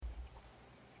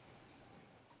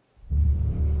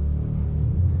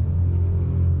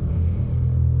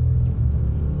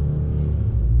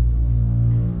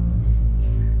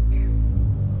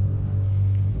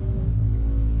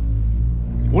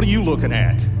you looking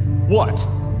at? What?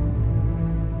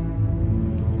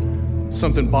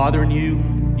 Something bothering you?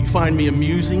 You find me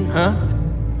amusing, huh?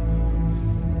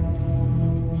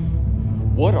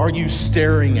 What are you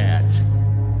staring at?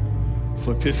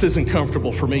 Look, this isn't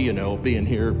comfortable for me, being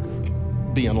here,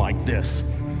 being like this.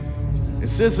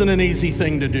 This isn't an easy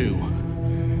thing to do.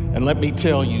 And let me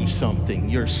tell you something,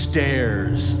 your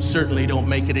stares certainly don't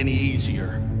make it any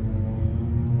easier.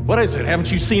 What is it?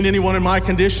 Haven't you seen anyone in my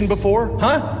condition before,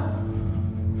 huh?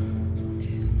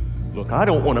 Look, I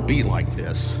don't want to be like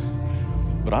this,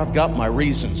 but I've got my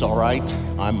reasons, all right?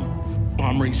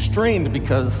 I'm restrained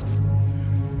because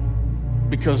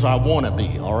I want to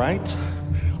be, all right?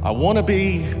 I want to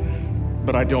be,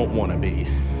 but I don't want to be.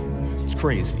 It's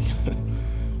crazy.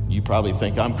 You probably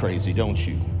think I'm crazy, don't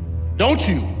you? Don't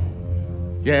you?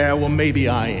 Yeah, well, maybe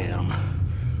I am.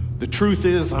 The truth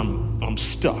is, I'm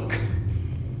stuck.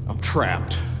 I'm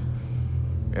trapped.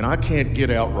 And I can't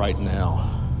get out right now.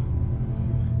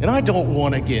 And I don't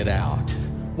want to get out.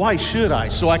 Why should I?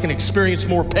 So I can experience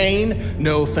more pain?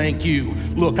 No, thank you.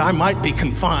 Look, I might be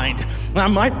confined. I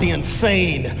might be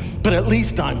insane, but at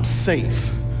least I'm safe.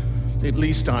 At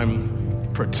least I'm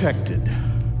protected.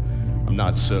 I'm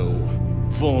not so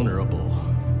vulnerable.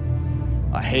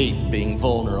 I hate being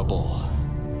vulnerable.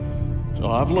 So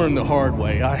I've learned the hard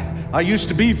way. I used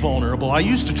to be vulnerable. I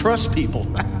used to trust people.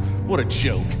 What a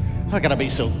joke. I gotta be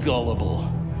so gullible.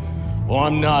 Well,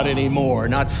 I'm not anymore.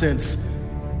 Not since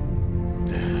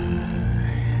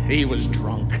he was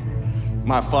drunk.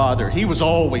 My father, he was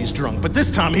always drunk, but this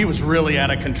time he was really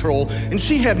out of control, and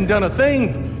she hadn't done a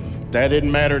thing. That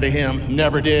didn't matter to him,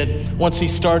 never did. Once he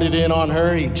started in on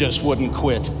her, he just wouldn't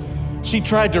quit. She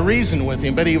tried to reason with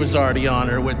him, but he was already on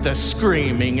her with the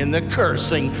screaming and the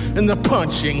cursing and the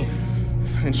punching.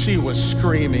 And she was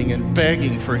screaming and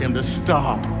begging for him to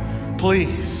stop.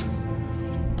 Please,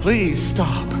 please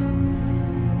stop.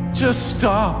 Just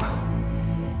stop.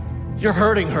 You're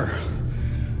hurting her.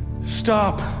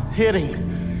 Stop hitting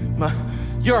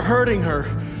you're hurting her.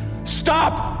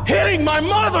 Stop hitting my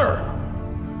mother.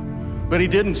 But he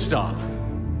didn't stop.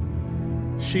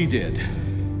 She did.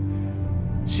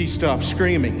 She stopped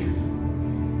screaming,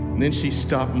 and then she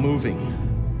stopped moving.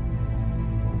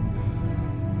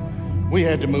 We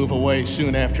had to move away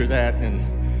soon after that,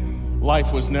 and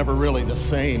life was never really the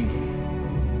same.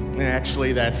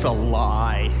 Actually, that's a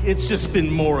lie. It's just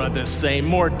been more of the same,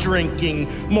 more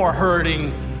drinking, more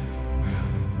hurting.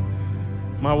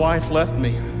 My wife left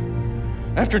me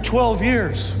after 12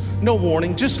 years. No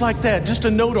warning, just like that, just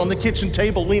a note on the kitchen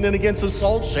table leaning against a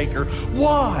salt shaker.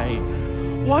 Why?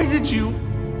 Why did you?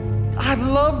 I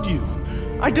loved you.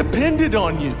 I depended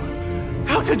on you.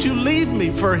 How could you leave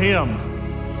me for him?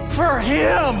 For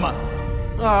him!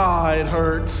 Ah, it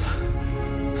hurts.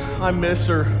 I miss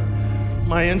her.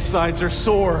 My insides are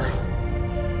sore.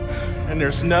 And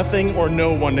there's nothing or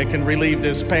no one that can relieve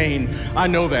this pain. I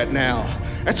know that now.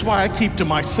 That's why I keep to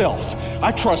myself.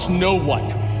 I trust no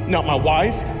one. Not my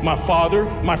wife, my father,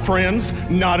 my friends,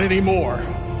 not anymore.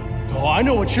 Oh, I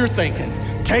know what you're thinking.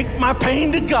 Take my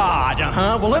pain to God,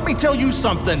 Well, let me tell you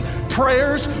something.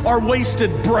 Prayers are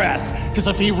wasted breath. Because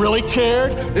if he really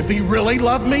cared, if he really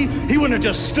loved me, he wouldn't have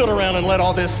just stood around and let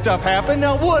all this stuff happen.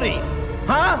 Now, would he?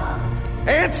 Huh?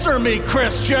 Answer me,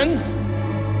 Christian.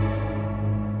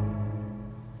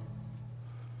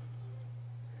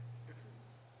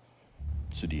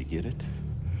 So do you get it?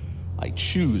 I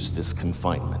choose this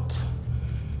confinement,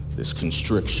 this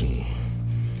constriction,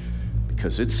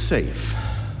 because it's safe.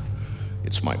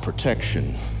 It's my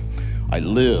protection. I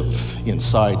live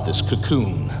inside this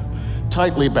cocoon,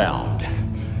 tightly bound.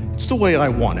 It's the way I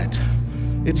want it.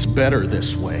 It's better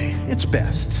this way. It's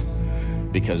best,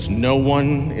 because no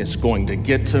one is going to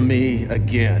get to me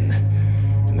again,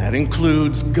 and that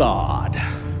includes God.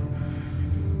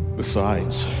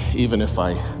 Besides, even if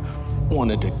I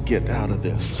wanted to get out of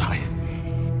this, I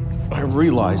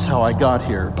realize how I got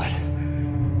here, but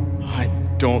I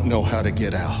don't know how to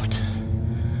get out.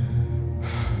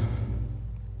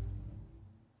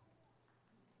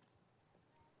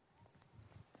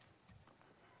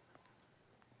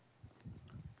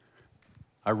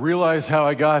 I realize how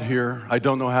I got here. I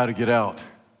don't know how to get out.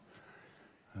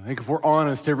 I think if we're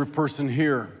honest, every person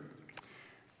here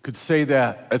could say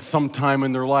that at some time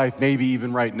in their life, maybe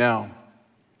even right now.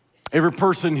 Every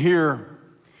person here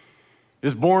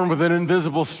is born with an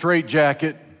invisible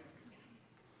straitjacket,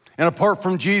 and apart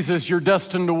from Jesus, you're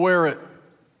destined to wear it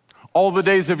all the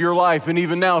days of your life. And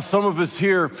even now, some of us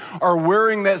here are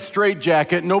wearing that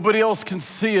straitjacket. Nobody else can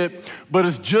see it, but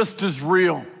it's just as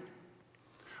real.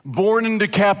 born into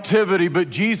captivity, but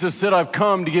Jesus said, I've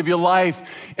come to give you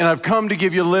life and I've come to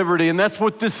give you liberty. And that's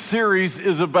what this series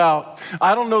is about.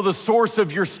 I don't know the source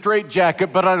of your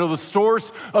straitjacket, but I know the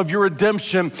source of your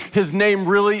redemption. His name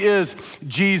really is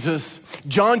Jesus.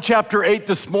 John chapter 8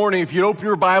 this morning, if you open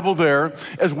your Bible there,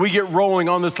 as we get rolling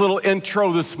on this little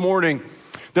intro this morning,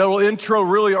 that will intro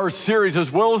really our series as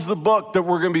well as the book that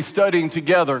we're going to be studying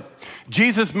together.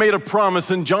 Jesus made a promise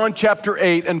in John chapter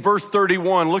 8 and verse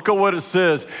 31. Look at what it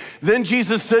says. Then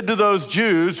Jesus said to those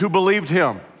Jews who believed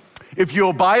him, if you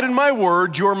abide in my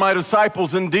word, you are my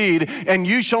disciples indeed, and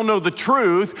you shall know the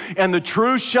truth, and the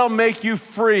truth shall make you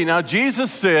free. Now, Jesus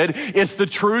said it's the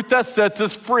truth that sets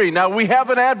us free. Now, we have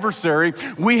an adversary.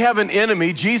 We have an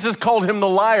enemy. Jesus called him the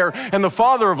liar and the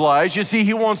father of lies. You see,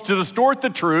 he wants to distort the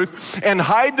truth and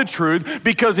hide the truth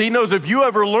because he knows if you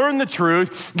ever learn the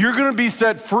truth, you're going to be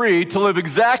set free to live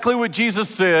exactly what Jesus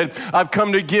said, I've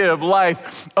come to give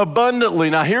life abundantly.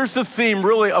 Now, here's the theme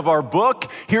really of our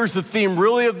book. Here's the theme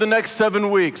really of the next 7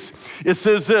 weeks. It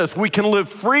says this: we can live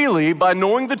freely by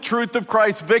knowing the truth of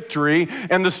Christ's victory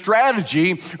and the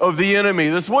strategy of the enemy.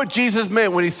 This is what Jesus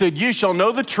meant when he said, you shall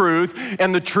know the truth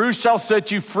and the truth shall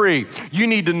set you free. You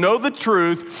need to know the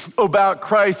truth about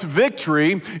Christ's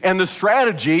victory and the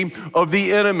strategy of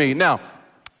the enemy. Now,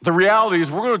 the reality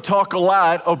is we're going to talk a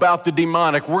lot about the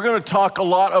demonic. We're going to talk a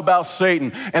lot about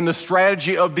Satan and the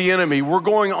strategy of the enemy. We're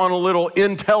going on a little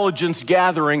intelligence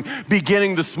gathering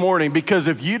beginning this morning because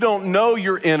if you don't know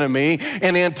your enemy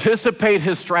and anticipate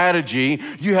his strategy,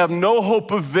 you have no hope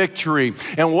of victory.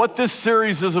 And what this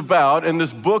series is about and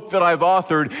this book that I've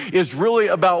authored is really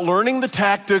about learning the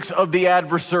tactics of the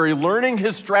adversary, learning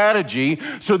his strategy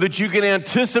so that you can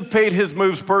anticipate his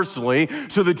moves personally,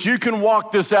 so that you can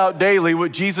walk this out daily,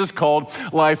 what Jesus called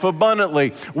life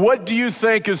abundantly. What do you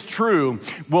think is true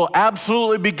will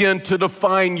absolutely begin to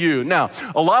define you. Now,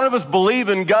 a lot of us believe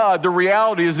in God. The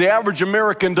reality is the average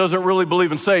American doesn't really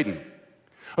believe in Satan.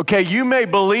 Okay, you may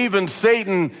believe in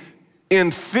Satan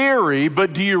in theory,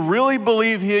 but do you really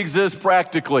believe he exists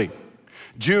practically?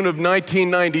 June of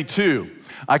 1992.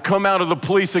 I come out of the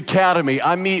police academy.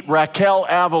 I meet Raquel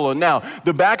Avila. Now,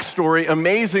 the backstory,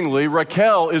 amazingly,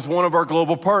 Raquel is one of our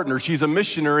global partners. She's a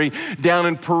missionary down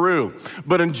in Peru.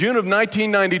 But in June of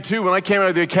 1992, when I came out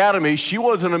of the academy, she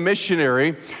wasn't a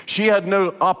missionary. She had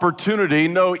no opportunity,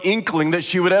 no inkling that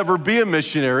she would ever be a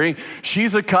missionary.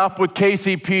 She's a cop with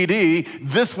KCPD.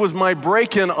 This was my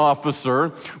break-in officer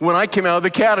when I came out of the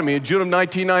academy in June of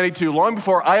 1992. Long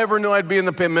before I ever knew I'd be in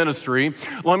the ministry,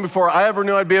 long before I ever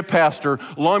knew I'd be a pastor,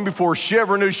 long before she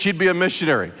ever knew she'd be a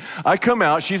missionary. I come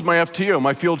out, she's my FTO,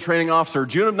 my field training officer,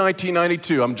 June of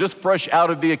 1992. I'm just fresh out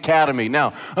of the academy.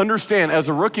 Now, understand, as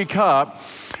a rookie cop,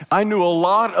 I knew a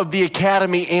lot of the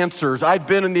academy answers. I'd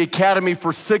been in the academy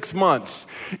for 6 months,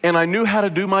 and I knew how to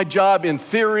do my job in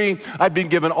theory. I'd been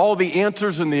given all the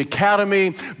answers in the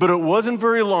academy, but it wasn't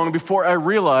very long before I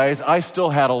realized I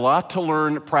still had a lot to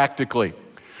learn practically.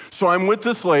 So I'm with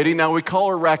this lady. Now, we call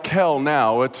her Raquel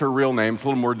now. It's her real name. It's a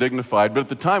little more dignified. But at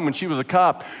the time when she was a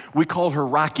cop, we called her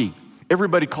Rocky.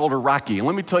 Everybody called her Rocky. And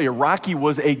let me tell you, Rocky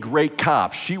was a great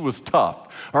cop. She was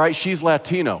tough. All right, she's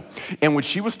Latino. And when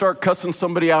she would start cussing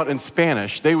somebody out in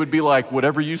Spanish, they would be like,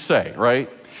 whatever you say, right?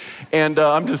 And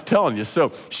I'm just telling you.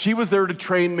 So she was there to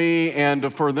train me,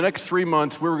 and for the next 3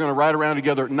 months, we were going to ride around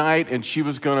together at night, and she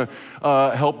was going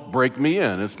to help break me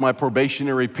in. It's my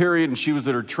probationary period, and she was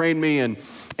there to train me and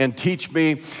teach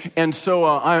me. And so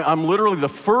I'm literally the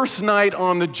first night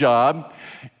on the job,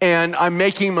 and I'm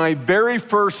making my very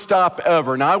first stop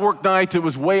ever. Now, I worked nights. It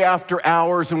was way after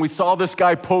hours, and we saw this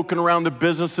guy poking around the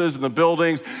businesses and the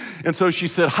buildings. And so she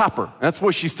said, Hopper. That's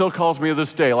what she still calls me to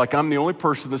this day. Like I'm the only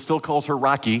person that still calls her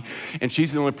Rocky, and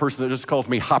she's the only person that just calls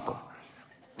me Hopper.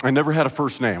 I never had a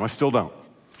first name. I still don't.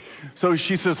 So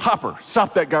she says, Hopper,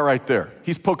 stop that guy right there.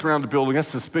 He's poking around the building. That's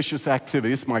suspicious activity.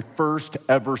 This is my first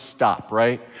ever stop,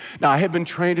 right? Now, I had been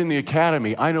trained in the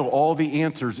academy. I know all the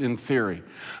answers in theory.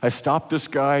 I stop this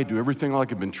guy, do everything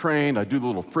like I've been trained. I do the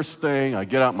little frisk thing. I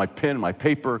get out my pen and my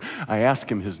paper. I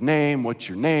ask him his name. What's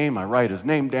your name? I write his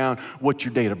name down. What's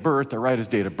your date of birth? I write his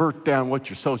date of birth down. What's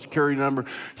your social security number?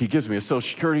 He gives me a social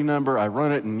security number. I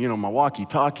run it in, my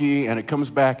walkie-talkie, and it comes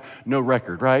back, no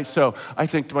record, right? So I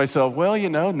think to myself, well,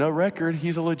 no record.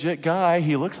 He's a legit guy.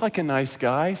 He looks like a nice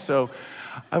guy. So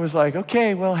I was like,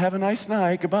 okay, well, have a nice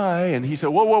night. Goodbye. And he said,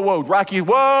 whoa, Rocky,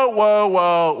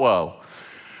 whoa.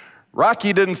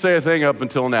 Rocky didn't say a thing up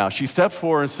until now. She steps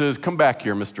forward and says, come back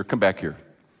here, mister, come back here.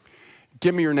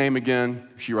 Give me your name again.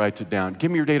 She writes it down. Give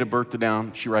me your date of birth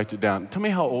down. She writes it down. Tell me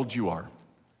how old you are.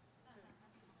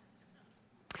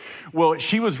 Well,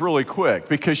 she was really quick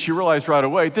because she realized right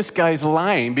away, this guy's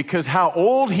lying because how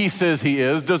old he says he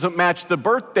is doesn't match the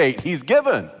birth date he's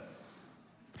given.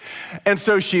 And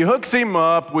so she hooks him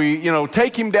up. We,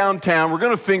 take him downtown. We're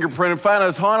going to fingerprint him, find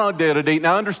out his identity.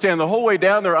 Now, understand, the whole way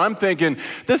down there, I'm thinking,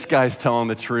 this guy's telling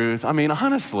the truth. I mean,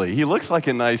 honestly, he looks like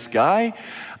a nice guy.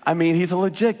 I mean, he's a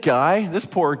legit guy. This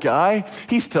poor guy,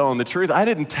 he's telling the truth. I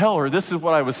didn't tell her. This is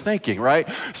what I was thinking, right?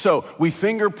 So we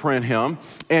fingerprint him,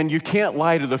 and you can't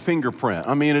lie to the fingerprint.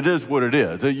 I mean, it is what it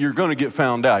is. You're going to get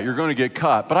found out. You're going to get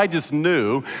caught. But I just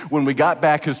knew when we got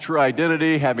back his true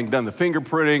identity, having done the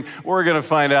fingerprinting, we're going to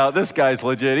find out this guy's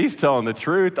legit. He's telling the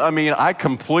truth. I mean, I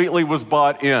completely was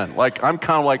bought in. Like, I'm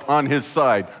kind of like on his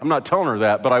side. I'm not telling her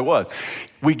that, but I was.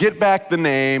 We get back the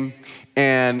name.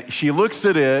 And she looks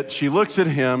at it, she looks at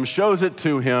him, shows it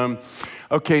to him.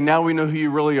 Okay, now we know who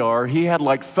you really are. He had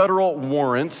like federal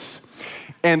warrants.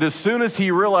 And as soon as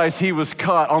he realized he was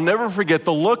caught, I'll never forget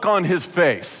the look on his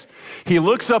face. He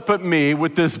looks up at me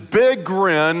with this big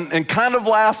grin and kind of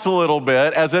laughs a little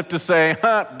bit as if to say,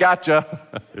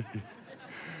 gotcha.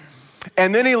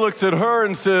 And then he looks at her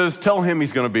and says, tell him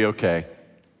he's going to be okay.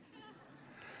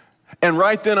 And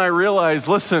right then I realized,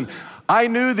 listen, I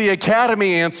knew the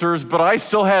academy answers, but I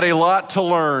still had a lot to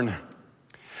learn.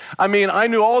 I mean, I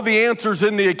knew all the answers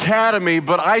in the academy,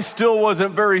 but I still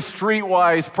wasn't very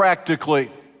streetwise practically.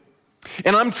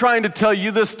 And I'm trying to tell you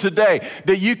this today,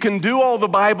 that you can do all the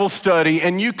Bible study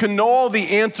and you can know all the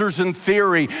answers in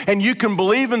theory and you can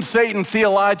believe in Satan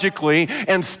theologically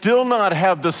and still not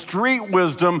have the street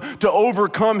wisdom to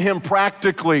overcome him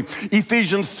practically.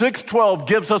 Ephesians 6:12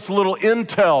 gives us a little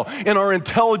intel in our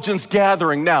intelligence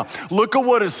gathering. Now, look at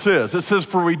what it says. It says,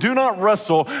 for we do not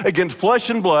wrestle against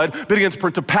flesh and blood, but against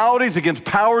principalities, against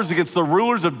powers, against the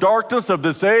rulers of darkness of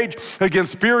this age,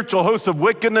 against spiritual hosts of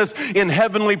wickedness in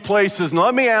heavenly places. Now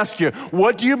let me ask you,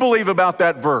 what do you believe about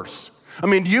that verse? I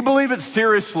mean, do you believe it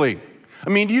seriously? I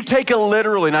mean, do you take it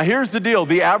literally? Now here's the deal.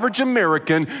 The average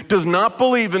American does not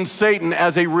believe in Satan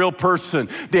as a real person.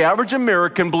 The average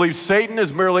American believes Satan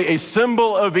is merely a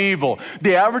symbol of evil.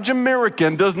 The average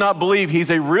American does not believe he's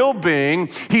a real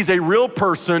being, he's a real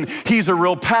person, he's a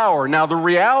real power. Now the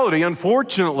reality,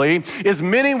 unfortunately, is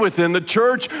many within the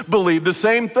church believe the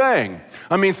same thing.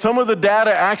 I mean, some of the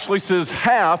data actually says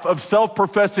half of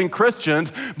self-professing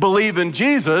Christians believe in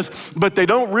Jesus, but they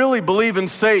don't really believe in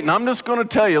Satan. I'm just going to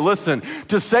tell you, listen,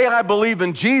 to say I believe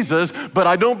in Jesus, but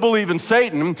I don't believe in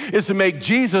Satan is to make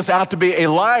Jesus out to be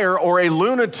a liar or a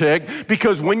lunatic,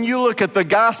 because when you look at the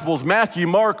Gospels, Matthew,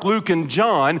 Mark, Luke, and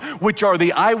John, which are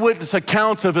the eyewitness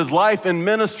accounts of his life and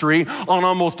ministry, on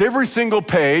almost every single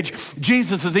page,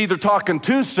 Jesus is either talking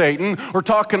to Satan or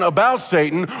talking about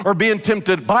Satan or being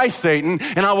tempted by Satan.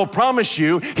 And I will promise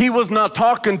you, he was not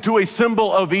talking to a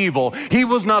symbol of evil. He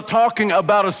was not talking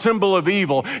about a symbol of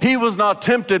evil. He was not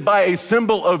tempted by a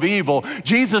symbol of evil.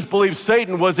 Jesus believed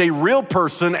Satan was a real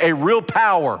person, a real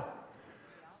power.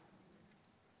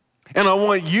 And I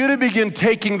want you to begin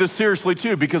taking this seriously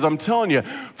too, because I'm telling you,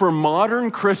 for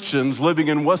modern Christians living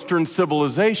in Western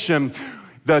civilization,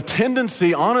 the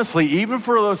tendency, honestly, even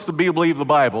for us to believe the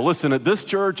Bible. Listen, at this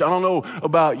church, I don't know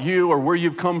about you or where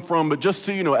you've come from, but just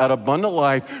so you know, at Abundant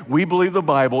Life, we believe the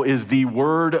Bible is the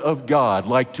Word of God.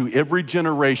 Like to every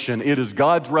generation, it is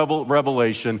God's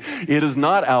revelation. It is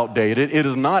not outdated. It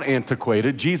is not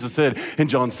antiquated. Jesus said in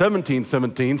John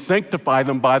 17:17, sanctify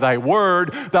them by thy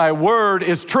word. Thy word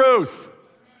is truth.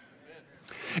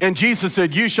 And Jesus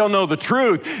said, you shall know the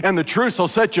truth, and the truth shall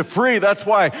set you free. That's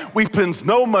why we spend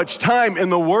so much time in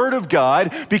the Word of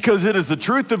God, because it is the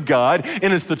truth of God,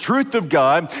 and it's the truth of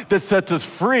God that sets us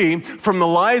free from the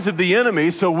lies of the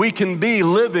enemy so we can be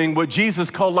living what Jesus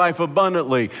called life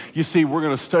abundantly. You see, we're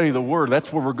going to study the Word.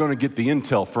 That's where we're going to get the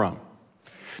intel from.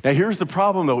 Now, here's the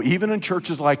problem, though. Even in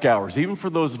churches like ours, even for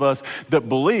those of us that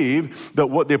believe that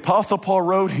what the Apostle Paul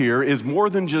wrote here is more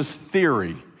than just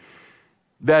theory,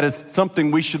 that is something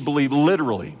we should believe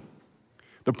literally.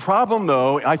 The problem,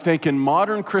 though, I think in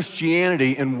modern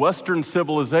Christianity and Western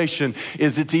civilization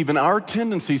is it's even our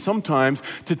tendency sometimes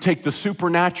to take the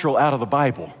supernatural out of the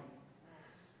Bible.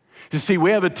 You see,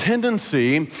 we have a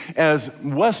tendency as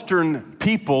Western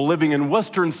people living in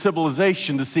Western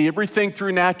civilization to see everything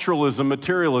through naturalism,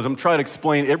 materialism, try to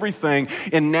explain everything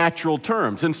in natural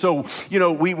terms. And so,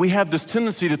 we have this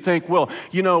tendency to think, well,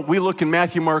 we look in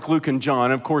Matthew, Mark, Luke, and John.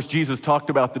 Of course, Jesus talked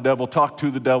about the devil, talked to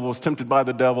the devil, was tempted by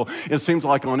the devil. It seems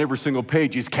like on every single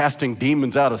page he's casting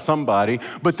demons out of somebody.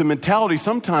 But the mentality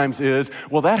sometimes is,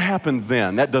 well, that happened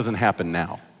then. That doesn't happen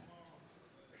now.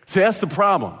 See, that's the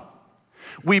problem.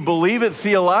 We believe it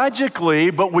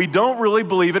theologically, but we don't really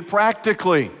believe it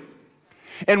practically.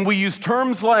 And we use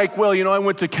terms like, well, I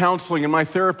went to counseling and my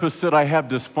therapist said I have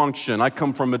dysfunction. I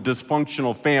come from a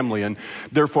dysfunctional family and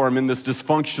therefore I'm in this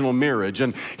dysfunctional marriage.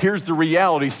 And here's the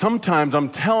reality. Sometimes I'm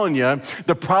telling you,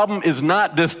 the problem is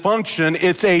not dysfunction,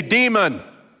 it's a demon.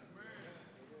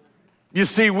 You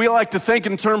see, we like to think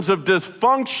in terms of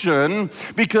dysfunction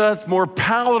because that's more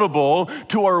palatable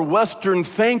to our Western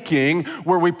thinking,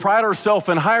 where we pride ourselves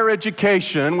in higher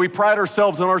education, we pride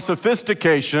ourselves in our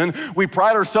sophistication, we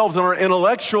pride ourselves in our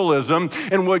intellectualism,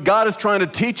 and what God is trying to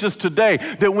teach us today,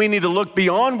 that we need to look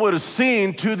beyond what is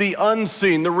seen to the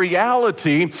unseen. The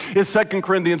reality is 2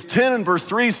 Corinthians 10 and verse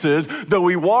 3 says, though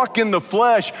we walk in the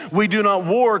flesh, we do not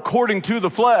war according to the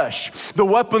flesh. The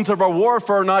weapons of our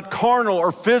warfare are not carnal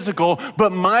or physical,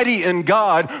 but mighty in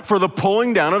God for the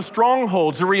pulling down of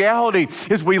strongholds. The reality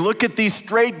is we look at these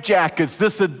straitjackets,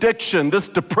 this addiction, this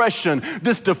depression,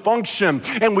 this dysfunction,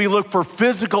 and we look for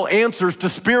physical answers to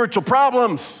spiritual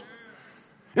problems.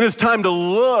 And it's time to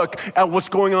look at what's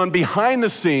going on behind the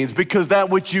scenes, because that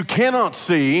which you cannot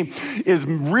see is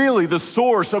really the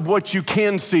source of what you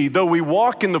can see. Though we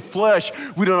walk in the flesh,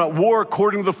 we do not war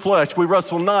according to the flesh. We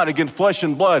wrestle not against flesh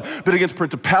and blood, but against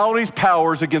principalities,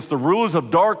 powers, against the rulers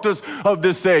of darkness of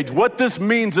this age. What this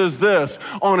means is this: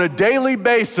 on a daily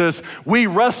basis, we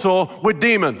wrestle with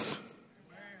demons.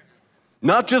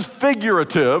 Not just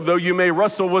figurative, though you may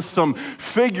wrestle with some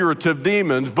figurative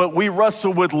demons, but we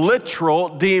wrestle with literal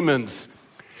demons.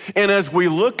 And as we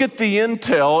look at the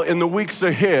intel in the weeks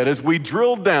ahead, as we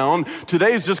drill down,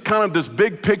 today's just kind of this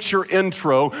big picture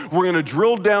intro. We're going to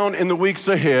drill down in the weeks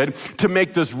ahead to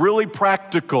make this really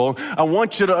practical. I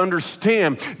want you to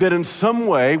understand that in some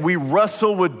way we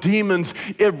wrestle with demons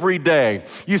every day.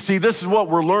 You see, this is what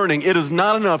we're learning. It is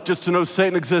not enough just to know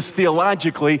Satan exists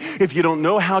theologically if you don't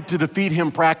know how to defeat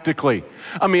him practically.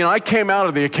 I mean, I came out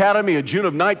of the academy in June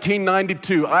of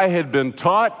 1992. I had been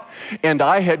taught and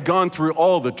I had gone through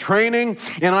all the training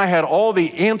and I had all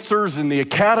the answers in the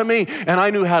academy and I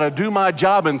knew how to do my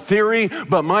job in theory.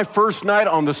 But my first night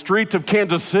on the streets of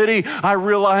Kansas City, I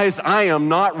realized I am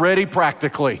not ready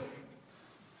practically.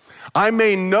 I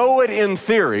may know it in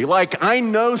theory, like I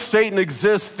know Satan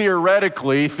exists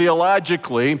theoretically,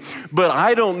 theologically, but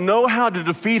I don't know how to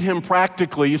defeat him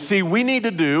practically. You see, we need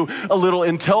to do a little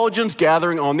intelligence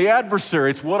gathering on the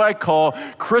adversary. It's what I call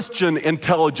Christian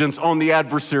intelligence on the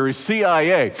adversary,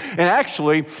 CIA. And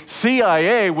actually,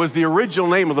 CIA was the original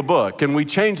name of the book, and we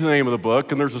changed the name of the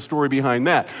book, and there's a story behind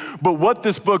that. But what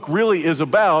this book really is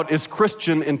about is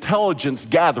Christian intelligence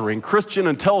gathering, Christian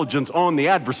intelligence on the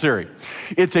adversary.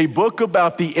 It's a book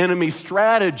about the enemy's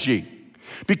strategy.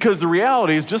 Because the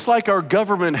reality is, just like our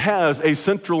government has a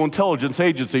central intelligence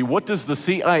agency, what does the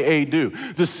CIA do?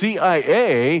 The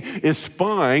CIA is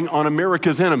spying on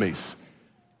America's enemies.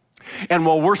 And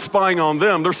while we're spying on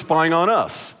them, they're spying on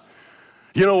us.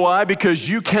 You know why? Because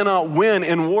you cannot win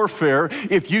in warfare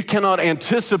if you cannot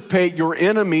anticipate your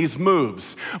enemy's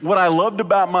moves. What I loved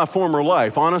about my former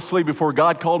life, honestly, before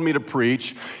God called me to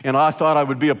preach, and I thought I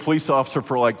would be a police officer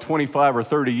for like 25 or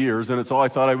 30 years, and it's all I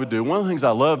thought I would do. One of the things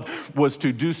I loved was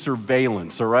to do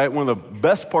surveillance, all right? One of the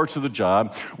best parts of the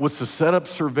job was to set up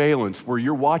surveillance where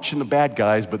you're watching the bad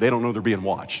guys, but they don't know they're being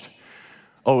watched.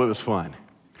 Oh, it was fun.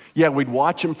 Yeah, we'd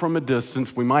watch them from a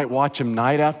distance. We might watch them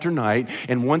night after night.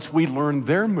 And once we learned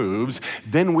their moves,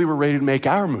 then we were ready to make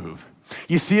our move.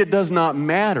 You see, it does not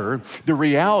matter. The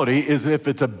reality is, if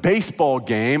it's a baseball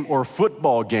game or a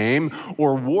football game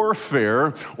or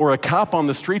warfare or a cop on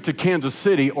the streets of Kansas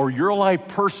City or your life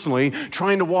personally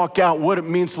trying to walk out what it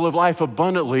means to live life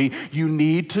abundantly, you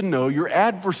need to know your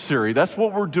adversary. That's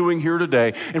what we're doing here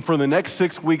today. And for the next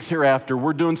 6 weeks hereafter,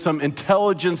 we're doing some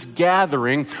intelligence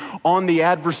gathering on the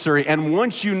adversary. And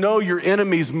once you know your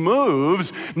enemy's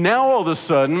moves, now all of a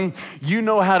sudden, you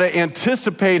know how to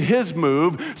anticipate his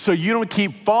move so you don't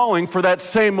keep falling for that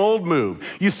same old move.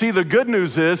 You see, the good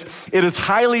news is it is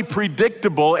highly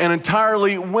predictable and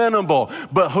entirely winnable.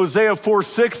 But Hosea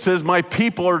 4:6 says, my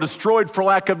people are destroyed for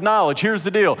lack of knowledge. Here's the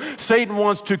deal. Satan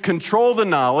wants to control the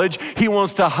knowledge. He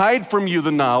wants to hide from you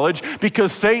the knowledge,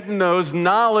 because Satan knows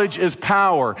knowledge is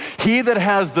power. He that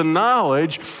has the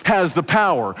knowledge has the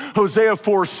power. Hosea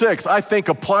 4:6, I think,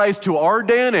 applies to our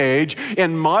day and age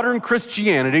in modern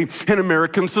Christianity in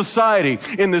American society.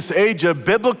 In this age of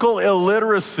biblical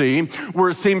illiteracy, where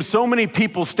it seems so many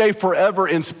people stay forever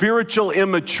in spiritual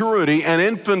immaturity and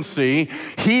infancy,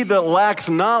 he that lacks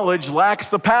knowledge lacks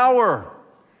the power.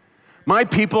 My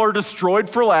people are destroyed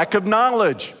for lack of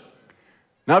knowledge.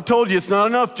 Now, I've told you it's not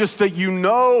enough just that you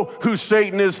know who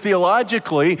Satan is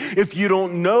theologically if you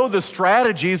don't know the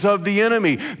strategies of the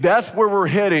enemy. That's where we're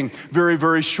heading very,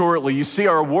 very shortly. You see,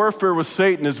 our warfare with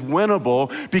Satan is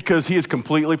winnable because he is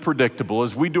completely predictable.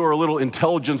 As we do our little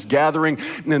intelligence gathering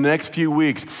in the next few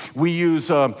weeks, we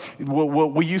use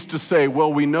what we used to say,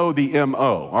 well, we know the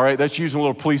M.O., all right? That's using a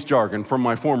little police jargon from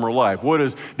my former life. What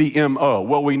is the M.O.?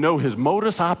 Well, we know his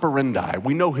modus operandi.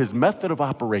 We know his method of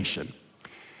operation.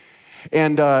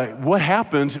 And what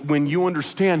happens when you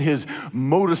understand his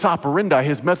modus operandi,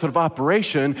 his method of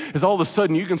operation, is all of a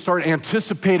sudden you can start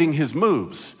anticipating his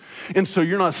moves. And so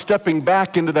you're not stepping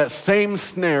back into that same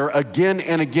snare again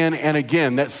and again and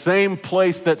again, that same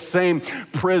place, that same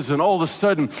prison. All of a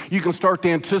sudden you can start to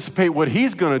anticipate what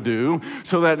he's going to do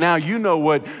so that now you know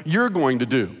what you're going to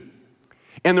do.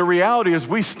 And the reality is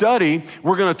we study,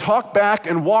 we're going to talk back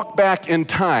and walk back in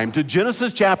time to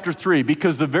Genesis chapter 3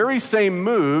 because the very same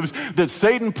moves that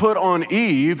Satan put on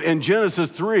Eve in Genesis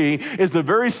 3 is the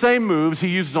very same moves he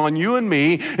uses on you and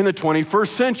me in the 21st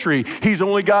century. He's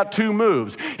only got two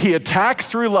moves. He attacks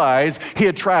through lies, he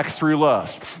attracts through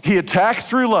lust. He attacks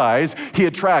through lies, he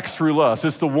attracts through lust.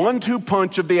 It's the 1-2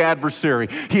 punch of the adversary.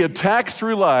 He attacks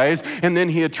through lies and then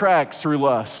he attracts through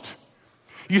lust.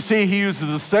 You see, he uses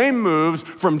the same moves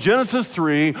from Genesis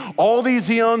 3 all these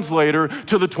eons later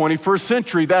to the 21st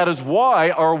century. That is why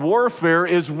our warfare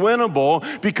is winnable,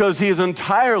 because he is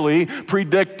entirely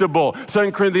predictable.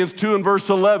 2 Corinthians 2 and verse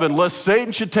 11, lest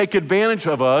Satan should take advantage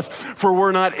of us, for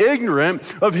we're not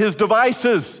ignorant of his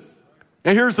devices.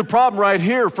 And here's the problem right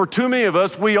here. For too many of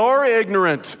us, we are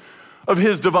ignorant of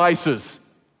his devices.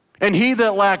 And he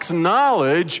that lacks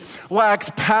knowledge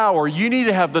lacks power. You need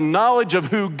to have the knowledge of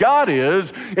who God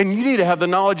is, and you need to have the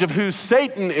knowledge of who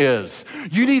Satan is.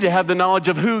 You need to have the knowledge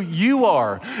of who you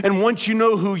are. And once you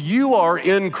know who you are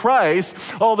in Christ,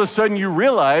 all of a sudden you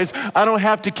realize, I don't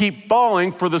have to keep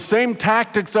falling for the same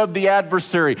tactics of the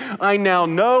adversary. I now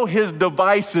know his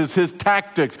devices, his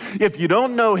tactics. If you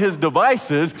don't know his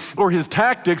devices or his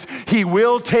tactics, he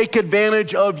will take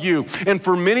advantage of you. And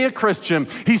for many a Christian,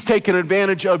 he's taken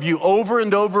advantage of you over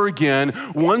and over again,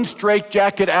 one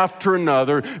straitjacket after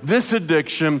another, this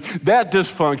addiction, that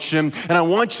dysfunction. And I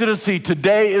want you to see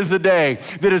today is the day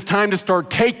that it's time to start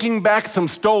taking back some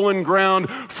stolen ground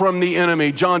from the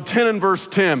enemy. John 10 and verse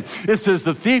 10, it says,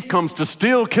 the thief comes to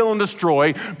steal, kill, and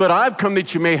destroy, but I've come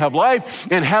that you may have life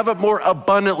and have it more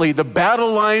abundantly. The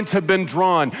battle lines have been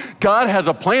drawn. God has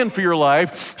a plan for your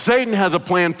life. Satan has a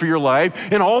plan for your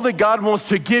life. And all that God wants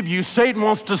to give you, Satan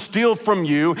wants to steal from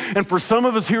you. And for some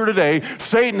of us here today,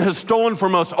 Satan has stolen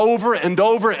from us over and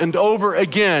over and over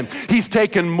again. He's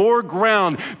taken more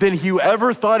ground than you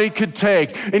ever thought he could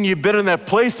take. And you've been in that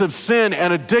place of sin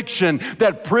and addiction,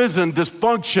 that prison,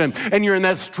 dysfunction, and you're in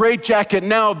that straitjacket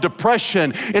now of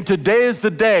depression. And today is the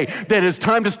day that it's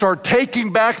time to start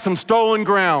taking back some stolen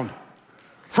ground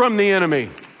from the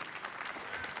enemy.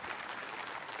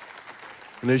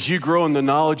 And as you grow in the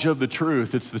knowledge of the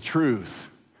truth, it's the truth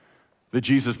that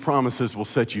Jesus promises will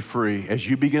set you free. As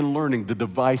you begin learning the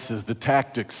devices, the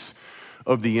tactics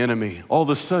of the enemy, all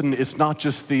of a sudden it's not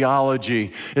just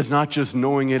theology, it's not just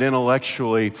knowing it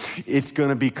intellectually, it's going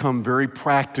to become very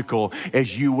practical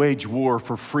as you wage war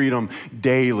for freedom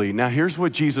daily. Now here's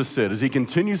what Jesus said as he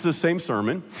continues the same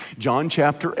sermon, John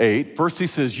chapter 8. First he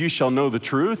says, you shall know the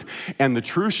truth, and the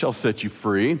truth shall set you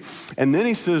free. And then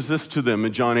he says this to them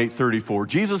in John 8:34.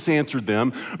 Jesus answered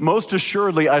them, most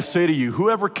assuredly I say to you,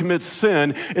 whoever commits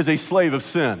sin is a slave of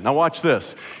sin. Now watch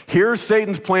this. Here's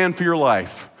Satan's plan for your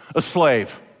life. A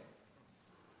slave.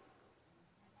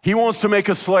 He wants to make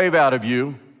a slave out of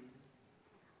you.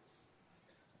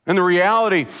 And the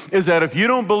reality is that if you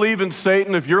don't believe in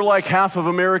Satan, if you're like half of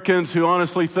Americans who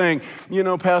honestly think, you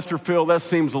know, Pastor Phil, that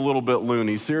seems a little bit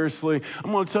loony. Seriously,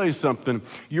 I'm going to tell you something.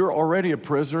 You're already a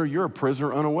prisoner. You're a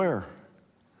prisoner unaware.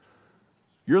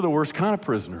 You're the worst kind of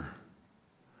prisoner.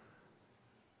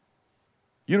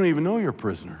 You don't even know you're a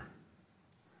prisoner.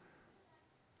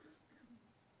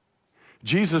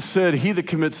 Jesus said, he that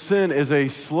commits sin is a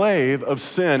slave of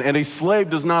sin, and a slave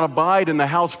does not abide in the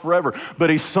house forever, but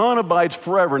a son abides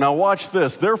forever. Now watch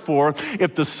this. Therefore,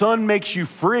 if the Son makes you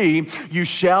free, you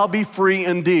shall be free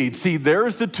indeed. See,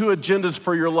 there's the two agendas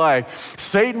for your life.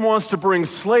 Satan wants to bring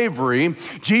slavery.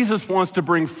 Jesus wants to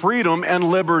bring freedom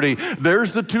and liberty.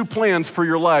 There's the two plans for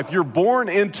your life. You're born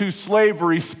into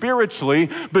slavery spiritually,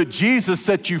 but Jesus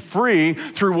set you free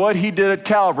through what he did at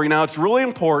Calvary. Now, it's really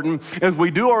important as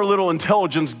we do our little intelligence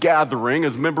gathering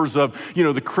as members of,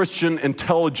 the Christian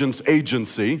Intelligence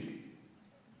Agency.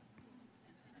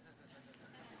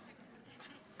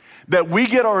 that we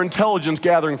get our intelligence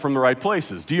gathering from the right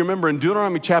places. Do you remember in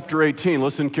Deuteronomy chapter 18,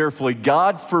 listen carefully,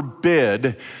 God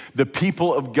forbid the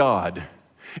people of God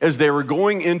as they were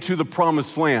going into the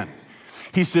promised land.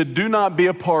 He said, do not be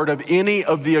a part of any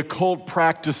of the occult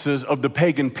practices of the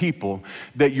pagan people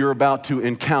that you're about to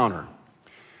encounter.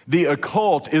 The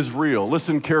occult is real.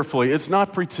 Listen carefully. It's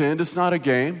not pretend. It's not a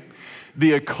game.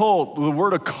 The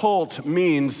word occult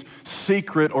means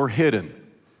secret or hidden.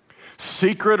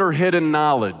 Secret or hidden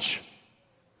knowledge.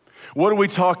 What are we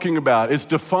talking about? It's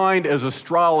defined as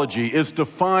astrology. It's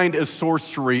defined as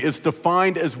sorcery. It's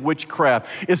defined as witchcraft.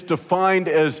 It's defined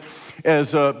as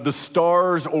the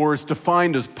stars, or it's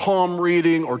defined as palm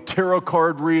reading or tarot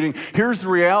card reading. Here's the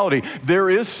reality. There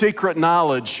is secret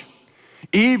knowledge.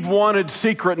 Eve wanted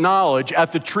secret knowledge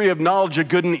at the tree of knowledge of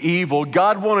good and evil.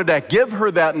 God wanted to give her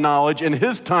that knowledge in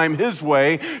his time, his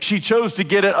way. She chose to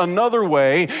get it another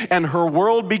way, and her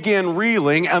world began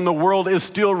reeling, and the world is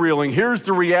still reeling. Here's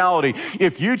the reality.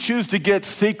 If you choose to get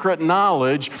secret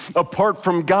knowledge apart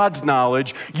from God's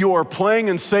knowledge, you are playing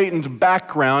in Satan's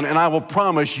background, and I will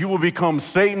promise you will become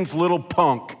Satan's little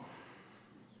punk.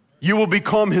 You will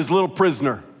become his little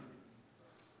prisoner.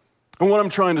 And what I'm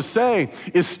trying to say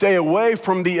is stay away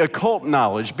from the occult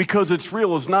knowledge because it's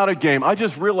real. It's not a game. I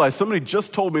just realized somebody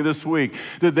just told me this week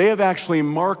that they have actually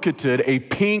marketed a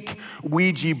pink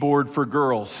Ouija board for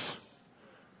girls.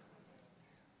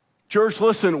 Church,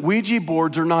 listen, Ouija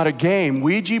boards are not a game.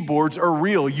 Ouija boards are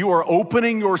real. You are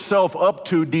opening yourself up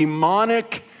to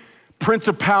demonic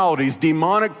principalities,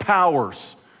 demonic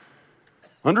powers.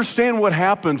 Understand what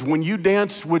happens when you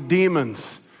dance with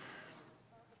demons.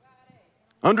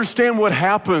 Understand what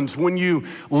happens when you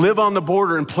live on the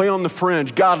border and play on the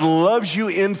fringe. God loves you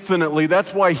infinitely.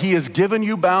 That's why he has given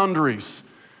you boundaries.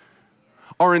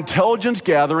 Our intelligence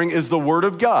gathering is the Word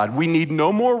of God. We need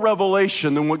no more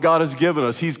revelation than what God has given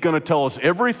us. He's going to tell us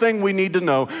everything we need to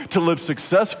know to live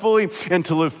successfully and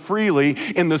to live freely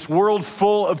in this world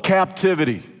full of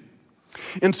captivity.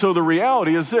 And so the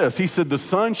reality is this. He said, the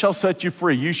Son shall set you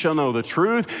free. You shall know the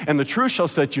truth, and the truth shall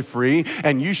set you free,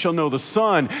 and you shall know the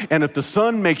Son. And if the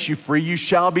Son makes you free, you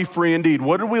shall be free indeed.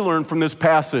 What did we learn from this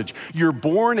passage? You're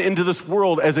born into this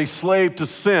world as a slave to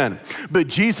sin. But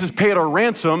Jesus paid our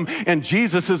ransom, and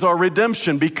Jesus is our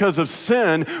redemption. Because of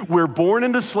sin, we're born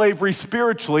into slavery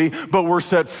spiritually, but we're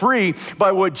set free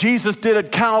by what Jesus did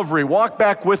at Calvary. Walk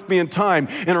back with me in time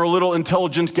in our little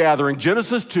intelligence gathering.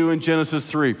 Genesis 2 and Genesis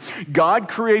 3. God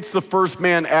creates the first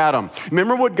man, Adam.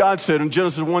 Remember what God said in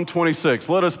Genesis 1:26.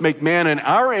 Let us make man in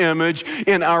our image,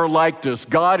 in our likeness.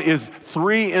 God is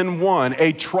 3 in 1,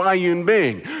 a triune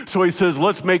being. So he says,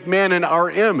 let's make man in our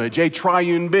image, a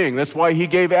triune being. That's why he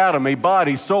gave Adam a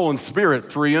body, soul, and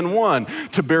spirit, 3 in 1,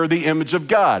 to bear the image of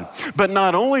God. But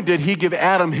not only did he give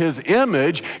Adam his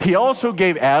image, he also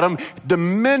gave Adam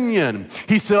dominion.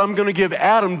 He said, I'm going to give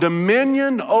Adam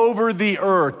dominion over the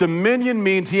earth. Dominion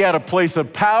means he had a place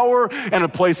of power and a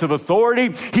place of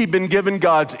authority. He'd been given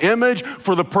God's image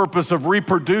for the purpose of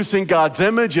reproducing God's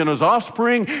image in his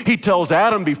offspring. He tells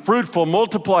Adam, be fruitful,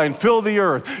 multiply, and fill the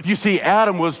earth. You see,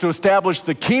 Adam was to establish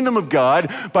the kingdom of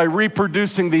God by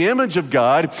reproducing the image of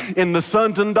God in the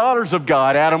sons and daughters of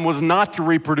God. Adam was not to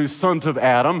reproduce sons of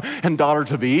Adam and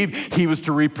daughters of Eve. He was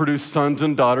to reproduce sons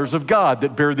and daughters of God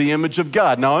that bear the image of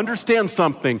God. Now understand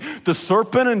something. The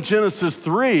serpent in Genesis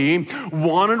 3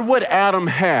 wanted what Adam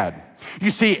had.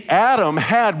 You see, Adam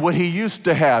had what he used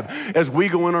to have. As we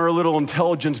go in our little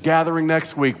intelligence gathering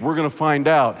next week, we're going to find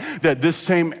out that this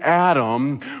same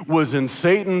Adam was in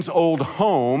Satan's old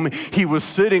home. He was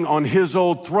sitting on his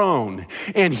old throne,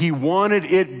 and he wanted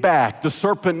it back. The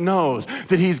serpent knows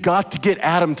that he's got to get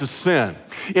Adam to sin.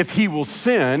 If he will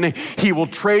sin, he will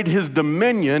trade his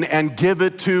dominion and give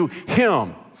it to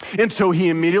him. And so he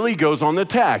immediately goes on the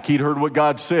attack. He'd heard what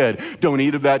God said, don't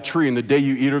eat of that tree, and the day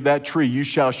you eat of that tree, you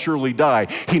shall surely die.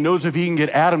 He knows if he can get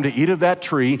Adam to eat of that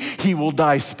tree, he will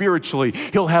die spiritually.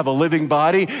 He'll have a living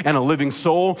body and a living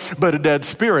soul, but a dead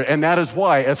spirit. And that is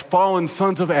why, as fallen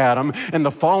sons of Adam and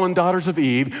the fallen daughters of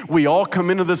Eve, we all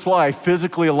come into this life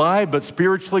physically alive, but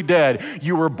spiritually dead.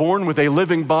 You were born with a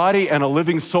living body and a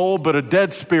living soul, but a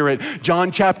dead spirit. John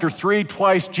chapter 3,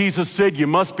 twice Jesus said, you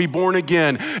must be born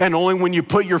again. And only when you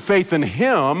put your faith in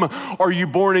him are you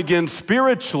born again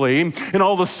spiritually, and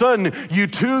all of a sudden you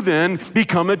too then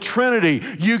become a trinity.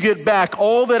 You get back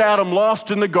all that Adam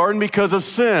lost in the garden because of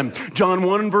sin. John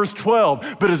 1 and verse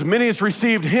 12, but as many as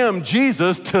received him,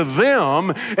 Jesus, to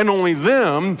them and only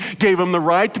them gave him the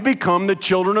right to become the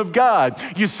children of God.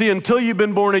 You see, until you've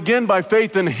been born again by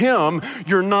faith in him,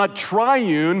 you're not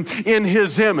triune in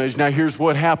his image. Now here's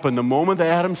what happened. The moment that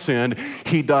Adam sinned,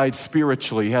 he died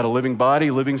spiritually. He had a living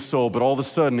body, living soul, but all of a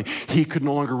sudden sudden, he could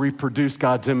no longer reproduce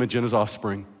God's image in his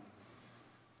offspring.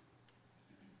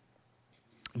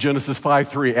 Genesis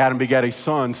 5:3, Adam begat a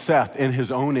son, Seth, in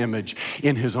his own image,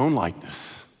 in his own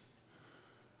likeness.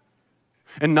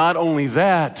 And not only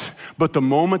that, but the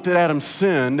moment that Adam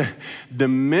sinned,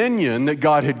 dominion that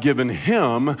God had given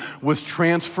him was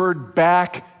transferred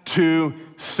back to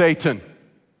Satan.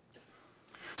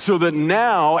 So that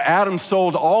now Adam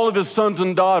sold all of his sons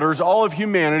and daughters, all of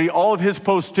humanity, all of his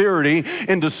posterity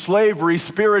into slavery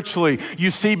spiritually. You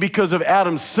see, because of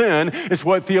Adam's sin, it's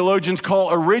what theologians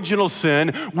call original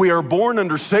sin. We are born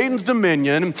under Satan's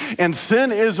dominion, and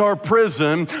sin is our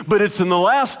prison. But it's in the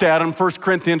last Adam, 1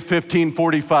 Corinthians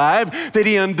 15:45, that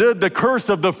he undid the curse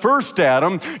of the first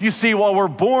Adam. You see, while we're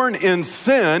born in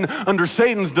sin under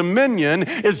Satan's dominion,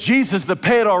 it's Jesus that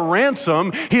paid our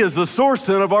ransom. He is the source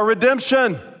then of our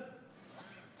redemption.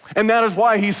 And that is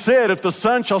why he said, if the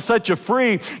Son shall set you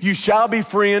free, you shall be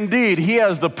free indeed. He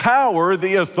has the power,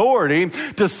 the authority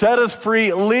to set us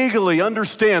free legally.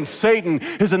 Understand, Satan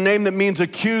is a name that means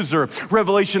accuser.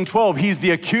 Revelation 12, he's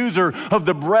the accuser of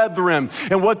the brethren.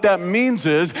 And what that means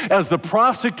is, as the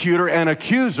prosecutor and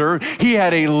accuser, he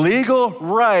had a legal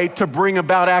right to bring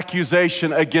about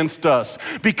accusation against us.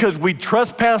 Because we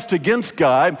trespassed against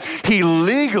God, he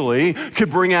legally could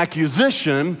bring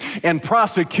accusation and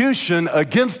prosecution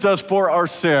against us for our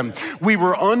sin. We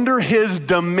were under his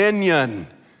dominion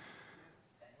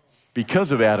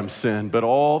because of Adam's sin, but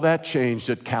all that changed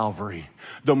at Calvary.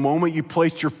 The moment you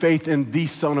placed your faith in the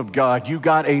Son of God, you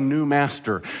got a new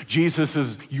master. Jesus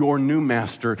is your new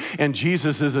master, and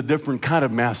Jesus is a different kind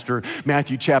of master.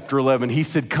 Matthew chapter 11, he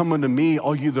said, come unto me,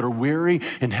 all you that are weary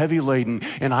and heavy laden,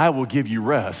 and I will give you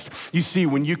rest. You see,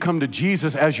 when you come to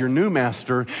Jesus as your new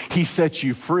master, he sets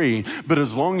you free. But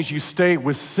as long as you stay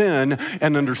with sin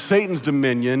and under Satan's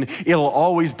dominion, it'll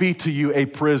always be to you a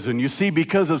prison. You see,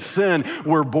 because of sin,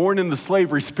 we're born into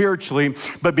slavery spiritually,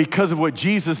 but because of what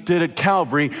Jesus did at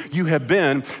Calvary, you have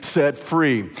been set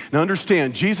free. Now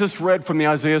understand, Jesus read from the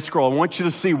Isaiah scroll. I want you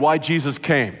to see why Jesus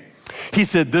came. He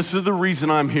said, this is the reason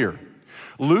I'm here.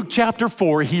 Luke chapter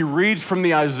 4, he reads from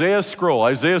the Isaiah scroll,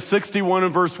 Isaiah 61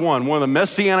 and verse 1, one of the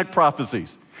messianic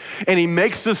prophecies. And he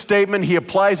makes this statement, he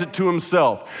applies it to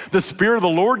himself. The Spirit of the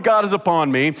Lord God is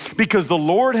upon me because the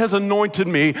Lord has anointed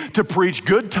me to preach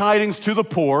good tidings to the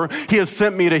poor. He has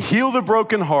sent me to heal the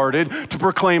brokenhearted, to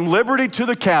proclaim liberty to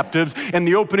the captives and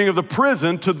the opening of the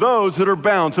prison to those that are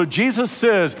bound. So Jesus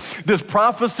says, this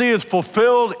prophecy is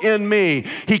fulfilled in me.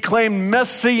 He claimed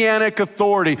messianic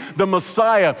authority. The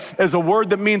Messiah is a word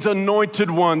that means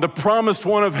anointed one, the promised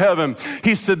one of heaven.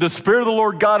 He said, the Spirit of the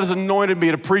Lord God has anointed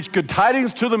me to preach good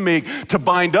tidings to the meek, to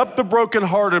bind up the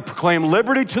brokenhearted, proclaim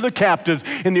liberty to the captives,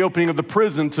 and the opening of the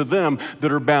prison to them that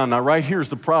are bound. Now, right here's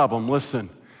the problem. Listen,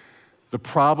 the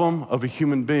problem of a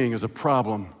human being is a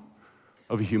problem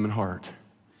of a human heart.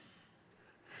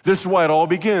 This is why it all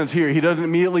begins here. He doesn't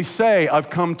immediately say, I've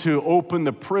come to open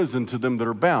the prison to them that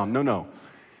are bound. No.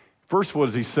 First, what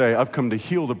does he say? I've come to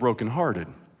heal the brokenhearted.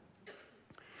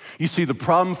 You see, the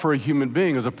problem for a human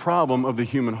being is a problem of the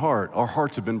human heart. Our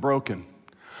hearts have been broken.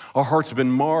 Our hearts have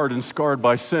been marred and scarred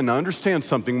by sin. Now understand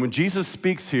something. When Jesus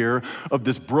speaks here of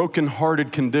this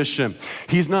broken-hearted condition,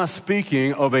 he's not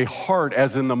speaking of a heart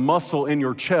as in the muscle in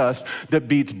your chest that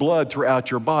beats blood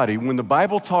throughout your body. When the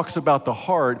Bible talks about the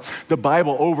heart, the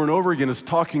Bible over and over again is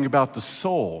talking about the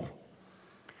soul.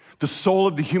 The soul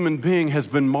of the human being has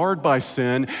been marred by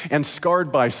sin and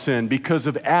scarred by sin because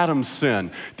of Adam's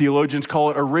sin. Theologians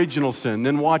call it original sin.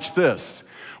 Then watch this.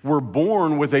 We're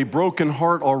born with a broken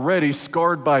heart already,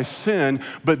 scarred by sin,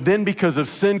 but then because of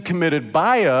sin committed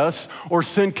by us or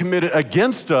sin committed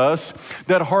against us,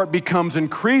 that heart becomes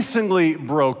increasingly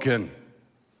broken.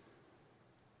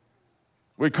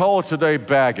 We call it today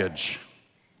baggage.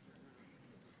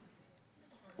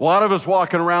 A lot of us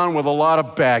walking around with a lot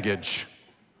of baggage.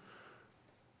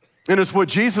 And it's what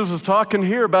Jesus was talking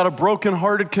here about, a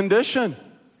broken-hearted condition.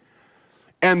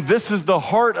 And this is the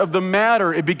heart of the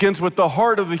matter. It begins with the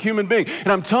heart of the human being. And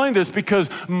I'm telling this because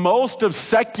most of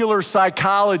secular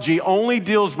psychology only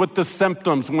deals with the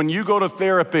symptoms. When you go to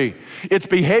therapy, it's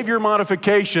behavior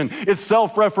modification, it's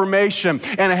self-reformation,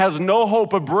 and it has no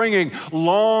hope of bringing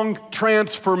long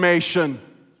transformation.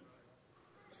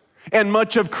 And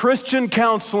much of Christian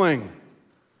counseling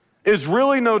is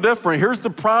really no different. Here's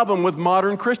the problem with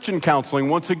modern Christian counseling.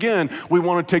 Once again, we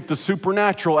want to take the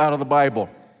supernatural out of the Bible.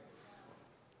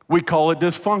 We call it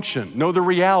dysfunction. Know the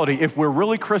reality. If we're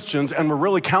really Christians and we're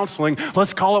really counseling,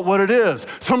 let's call it what it is.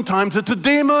 Sometimes it's a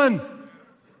demon.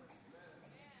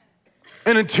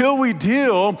 And until we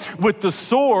deal with the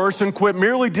source and quit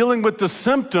merely dealing with the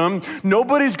symptom,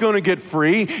 nobody's going to get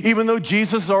free, even though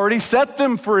Jesus already set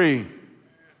them free.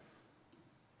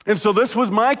 And so this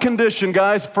was my condition,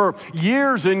 guys, for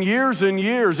years and years and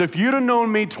years. If you'd have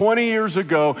known me 20 years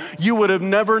ago, you would have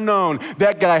never known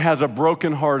that guy has a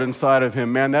broken heart inside of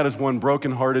him. Man, that is one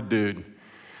broken-hearted dude.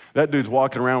 That dude's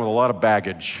walking around with a lot of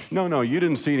baggage. No, you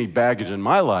didn't see any baggage in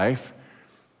my life,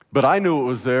 but I knew it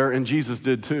was there, and Jesus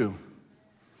did too.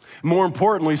 More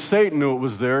importantly, Satan knew it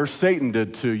was there. Satan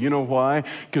did too. You know why?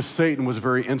 Because Satan was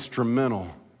very instrumental.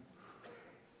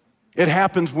 It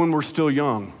happens when we're still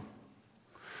young.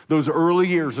 Those early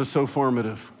years are so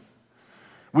formative.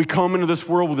 We come into this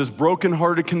world with this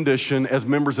broken-hearted condition as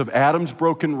members of Adam's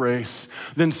broken race.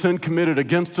 Then sin committed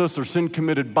against us or sin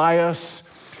committed by us.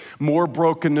 More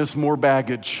brokenness, more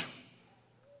baggage.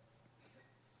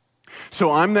 So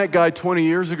I'm that guy 20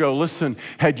 years ago. Listen,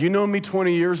 had you known me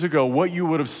 20 years ago, what you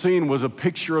would have seen was a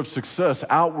picture of success,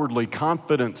 outwardly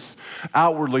confidence,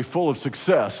 outwardly full of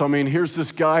success. I mean, here's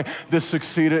this guy that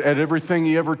succeeded at everything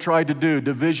he ever tried to do.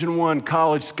 Division I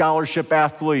college scholarship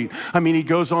athlete. I mean, he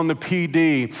goes on the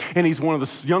PD, and he's one of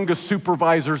the youngest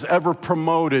supervisors ever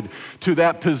promoted to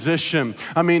that position.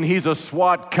 I mean, he's a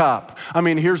SWAT cop. I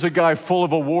mean, here's a guy full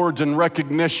of awards and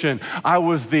recognition. I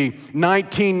was the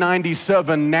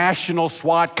 1997 National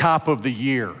SWAT Cop of the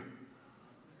Year.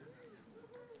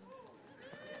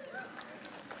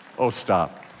 Oh,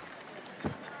 stop.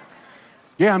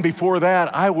 Yeah, and before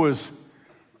that, I was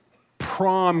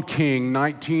Prom King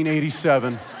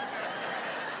 1987.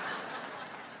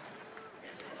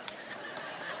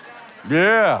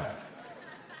 Yeah.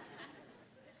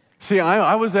 See,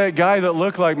 I was that guy that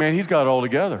looked like, man, he's got it all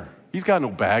together. He's got no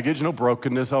baggage, no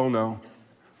brokenness, oh no.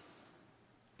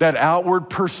 That outward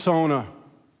persona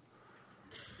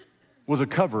was a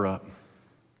cover-up.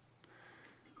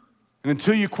 And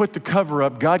until you quit the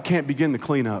cover-up, God can't begin the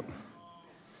cleanup.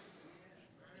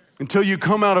 Until you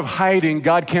come out of hiding,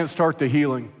 God can't start the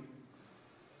healing.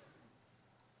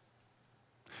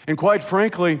 And quite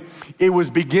frankly, it was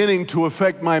beginning to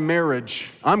affect my marriage.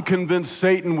 I'm convinced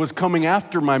Satan was coming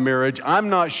after my marriage. I'm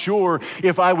not sure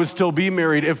if I would still be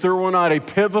married if there were not a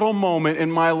pivotal moment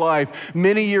in my life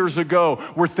many years ago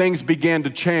where things began to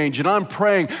change. And I'm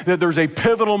praying that there's a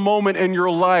pivotal moment in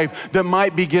your life that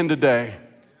might begin today,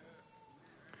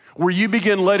 where you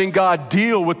begin letting God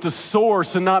deal with the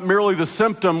source and not merely the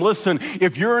symptom. Listen,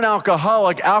 if you're an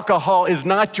alcoholic, alcohol is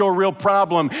not your real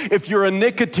problem. If you're a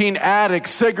nicotine addict,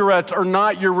 cigarettes are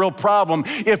not your real problem.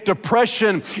 If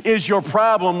depression is your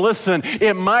problem, listen,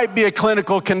 it might be a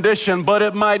clinical condition, but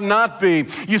it might not be.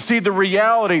 You see, the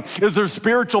reality is there's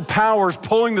spiritual powers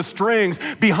pulling the strings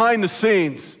behind the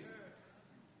scenes.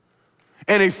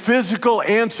 And a physical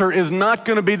answer is not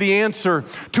going to be the answer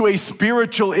to a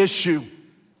spiritual issue.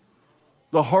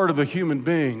 The heart of the human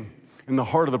being and the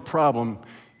heart of the problem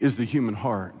is the human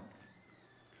heart.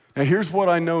 Now, here's what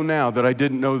I know now that I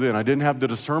didn't know then. I didn't have the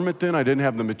discernment then. I didn't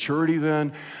have the maturity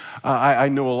then. I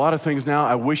know a lot of things now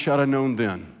I wish I'd have known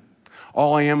then.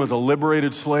 All I am is a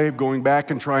liberated slave going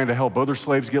back and trying to help other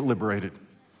slaves get liberated.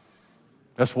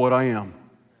 That's what I am.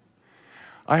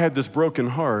 I had this broken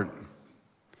heart.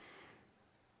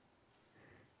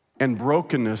 And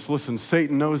brokenness, listen,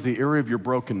 Satan knows the area of your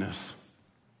brokenness.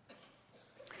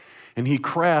 And he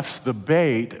crafts the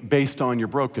bait based on your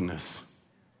brokenness.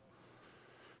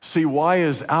 See, why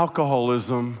is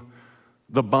alcoholism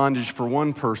the bondage for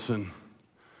one person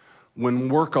when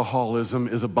workaholism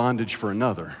is a bondage for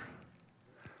another?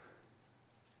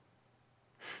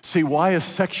 See, why is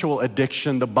sexual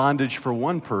addiction the bondage for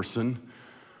one person,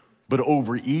 but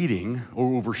overeating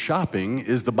or over shopping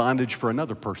is the bondage for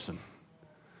another person?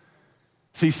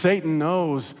 See, Satan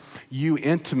knows you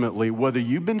intimately. Whether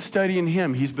you've been studying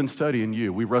him, he's been studying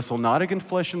you. We wrestle not against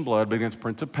flesh and blood, but against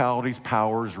principalities,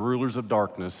 powers, rulers of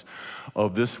darkness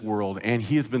of this world. And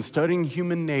he has been studying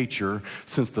human nature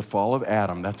since the fall of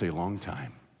Adam. That's a long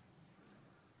time.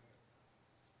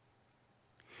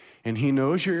 And he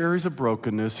knows your areas of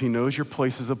brokenness. He knows your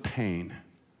places of pain.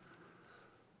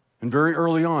 And very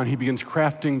early on, he begins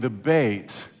crafting the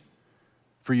bait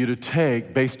for you to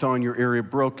take based on your area of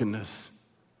brokenness.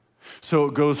 So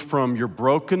it goes from your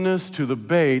brokenness to the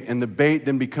bait, and the bait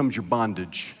then becomes your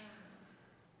bondage.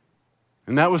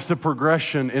 And that was the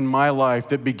progression in my life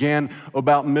that began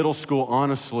about middle school,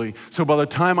 honestly. So by the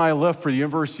time I left for the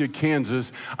University of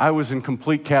Kansas, I was in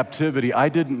complete captivity. I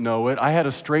didn't know it. I had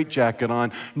a straitjacket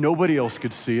on. Nobody else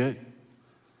could see it.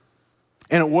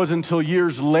 And it wasn't until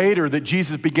years later that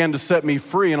Jesus began to set me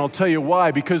free. And I'll tell you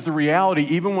why. Because the reality,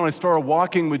 even when I started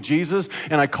walking with Jesus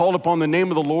and I called upon the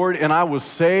name of the Lord and I was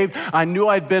saved, I knew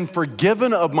I'd been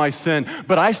forgiven of my sin,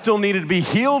 but I still needed to be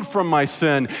healed from my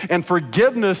sin. And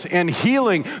forgiveness and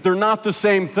healing, they're not the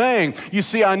same thing. You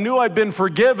see, I knew I'd been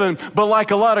forgiven, but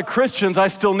like a lot of Christians, I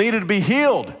still needed to be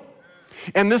healed.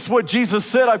 And this is what Jesus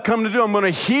said, I've come to do. I'm going to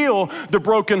heal the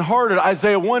brokenhearted.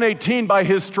 Isaiah 1:18, by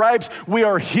his stripes we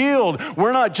are healed.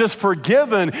 We're not just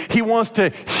forgiven. He wants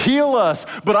to heal us.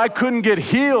 But I couldn't get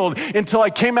healed until I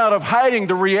came out of hiding.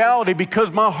 The reality,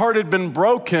 because my heart had been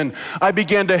broken, I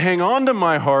began to hang on to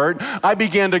my heart. I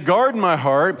began to guard my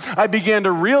heart. I began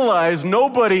to realize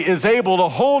nobody is able to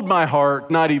hold my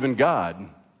heart, not even God.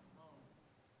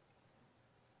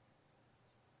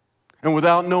 And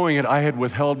without knowing it, I had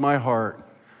withheld my heart,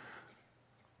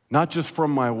 not just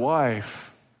from my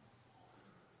wife,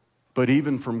 but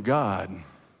even from God.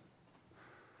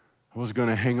 I was going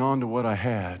to hang on to what I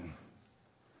had.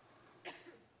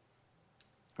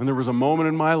 And there was a moment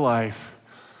in my life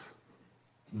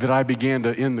that I began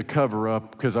to end the cover up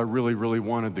because I really, really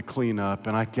wanted to clean up.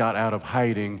 And I got out of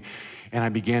hiding and I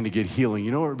began to get healing.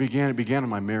 You know where it began? It began in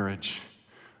my marriage.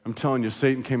 I'm telling you,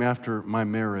 Satan came after my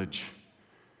marriage.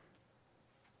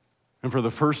 And for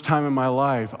the first time in my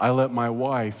life, I let my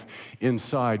wife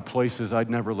inside places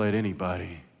I'd never let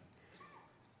anybody.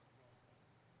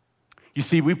 You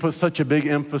see, we put such a big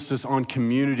emphasis on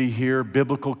community here,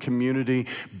 biblical community,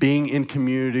 being in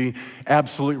community,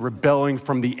 absolutely rebelling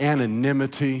from the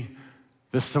anonymity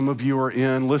that some of you are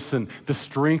in. Listen, the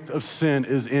strength of sin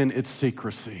is in its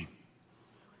secrecy.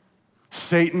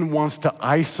 Satan wants to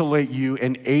isolate you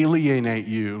and alienate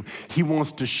you. He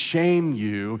wants to shame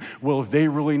you. Well, if they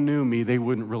really knew me, they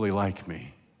wouldn't really like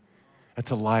me.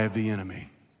 That's a lie of the enemy.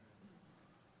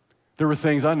 There were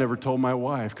things I never told my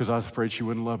wife because I was afraid she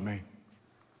wouldn't love me.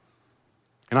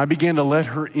 And I began to let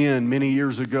her in many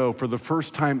years ago. For the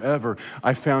first time ever,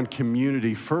 I found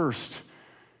community first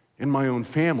in my own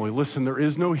family. Listen, there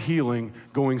is no healing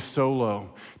going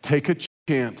solo. Take a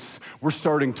chance. We're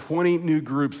starting 20 new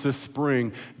groups this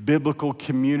spring, biblical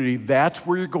community. That's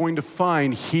where you're going to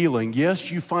find healing.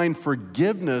 Yes, you find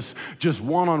forgiveness just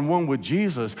one-on-one with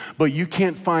Jesus, but you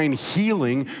can't find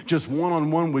healing just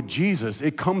one-on-one with Jesus.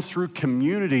 It comes through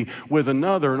community with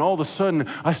another. And all of a sudden,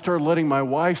 I started letting my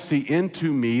wife see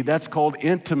into me. That's called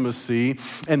intimacy.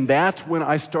 And that's when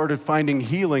I started finding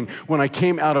healing, when I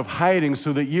came out of hiding,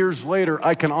 so that years later,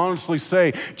 I can honestly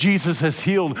say, Jesus has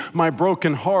healed my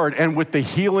broken heart. And with the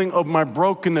healing of my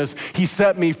brokenness, he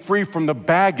set me free from the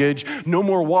baggage. No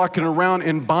more walking around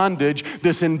in bondage,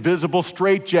 this invisible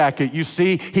straitjacket. You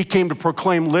see, he came to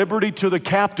proclaim liberty to the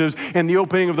captives and the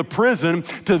opening of the prison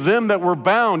to them that were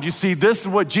bound. You see, this is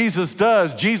what Jesus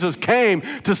does. Jesus came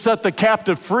to set the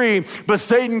captive free, but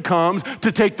Satan comes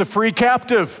to take the free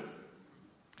captive.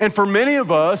 And for many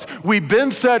of us, we've been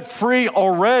set free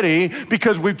already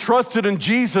because we've trusted in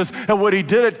Jesus and what he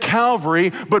did at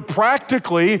Calvary, but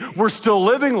practically we're still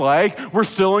living like we're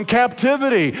still in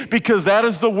captivity, because that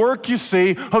is the work, you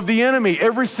see, of the enemy.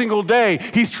 Every single day,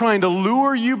 he's trying to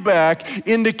lure you back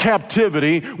into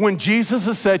captivity when Jesus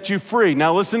has set you free.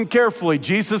 Now listen carefully.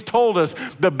 Jesus told us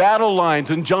the battle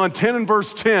lines in John 10 and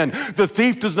verse 10, the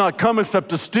thief does not come except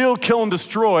to steal, kill, and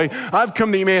destroy. I've come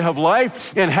that you may have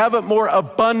life and have it more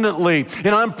abundantly.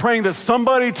 And I'm praying that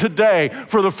somebody today,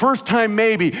 for the first time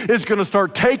maybe, is going to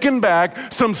start taking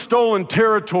back some stolen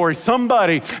territory.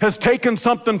 Somebody has taken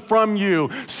something from you.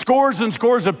 Scores and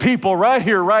scores of people right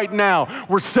here, right now,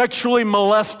 were sexually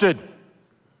molested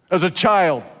as a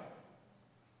child.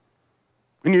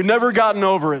 And you've never gotten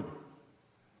over it.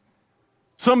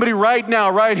 Somebody right now,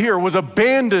 right here, was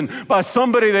abandoned by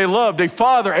somebody they loved, a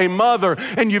father, a mother,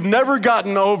 and you've never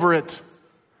gotten over it.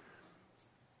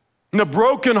 And the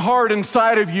broken heart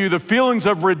inside of you, the feelings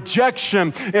of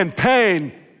rejection and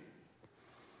pain,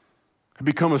 have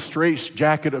become a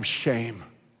straitjacket of shame.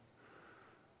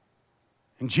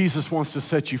 And Jesus wants to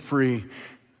set you free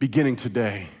beginning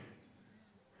today.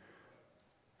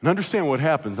 And understand what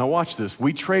happens. Now watch this.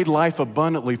 We trade life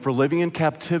abundantly for living in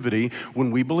captivity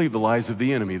when we believe the lies of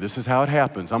the enemy. This is how it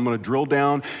happens. I'm going to drill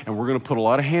down, and we're going to put a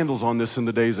lot of handles on this in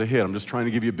the days ahead. I'm just trying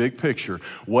to give you a big picture.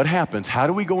 What happens? How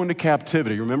do we go into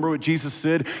captivity? Remember what Jesus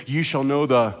said? You shall know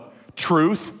the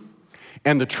truth,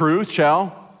 and the truth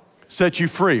shall set you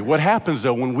free. What happens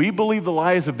though? When we believe the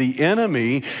lies of the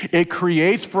enemy, it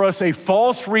creates for us a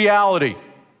false reality.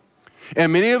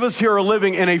 And many of us here are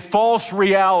living in a false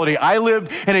reality. I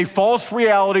lived in a false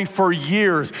reality for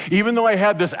years. Even though I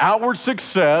had this outward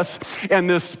success and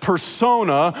this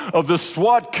persona of the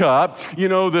SWAT cop,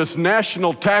 this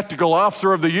National Tactical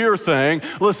Officer of the Year thing,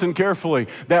 listen carefully,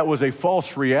 that was a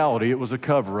false reality. It was a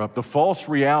cover-up. The false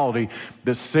reality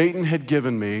that Satan had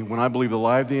given me when I believed the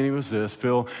lie of the enemy was this: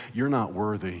 Phil, you're not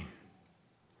worthy.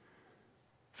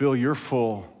 Phil, you're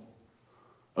full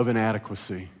of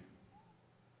inadequacy.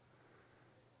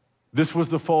 This was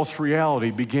the false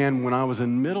reality. Began when I was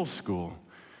in middle school.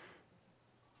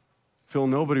 Phil,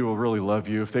 nobody will really love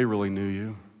you if they really knew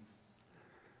you.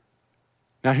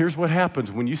 Now here's what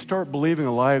happens. When you start believing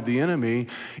a lie of the enemy,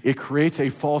 it creates a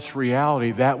false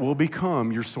reality that will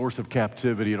become your source of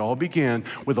captivity. It all began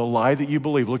with a lie that you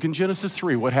believe. Look in Genesis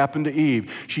 3, what happened to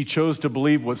Eve? She chose to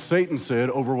believe what Satan said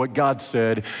over what God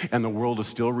said, and the world is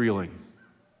still reeling.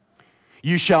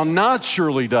 You shall not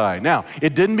surely die. Now,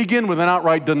 it didn't begin with an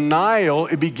outright denial.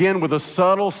 It began with a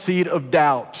subtle seed of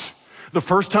doubt. The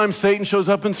first time Satan shows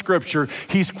up in Scripture,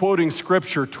 he's quoting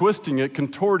Scripture, twisting it,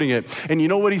 contorting it. And you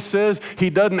know what he says? He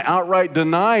doesn't outright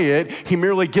deny it. He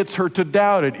merely gets her to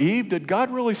doubt it. Eve, did God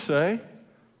really say?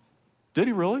 Did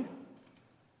he really?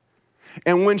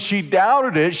 And when she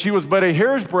doubted it, she was but a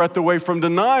hair's breadth away from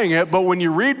denying it. But when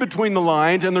you read between the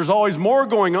lines, and there's always more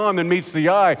going on than meets the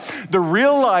eye, the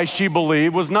real lie she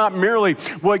believed was not merely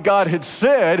what God had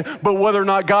said, but whether or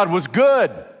not God was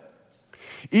good.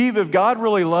 Eve, if God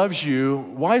really loves you,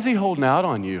 why is he holding out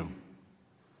on you?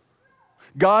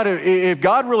 God, if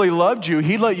God really loved you,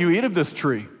 he'd let you eat of this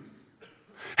tree.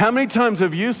 How many times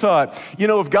have you thought,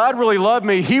 if God really loved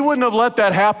me, he wouldn't have let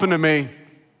that happen to me?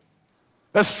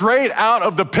 That's straight out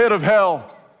of the pit of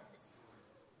hell.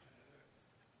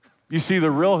 You see, the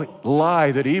real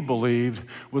lie that Eve believed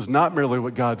was not merely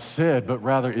what God said, but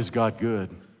rather, is God good?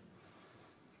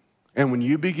 And when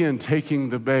you begin taking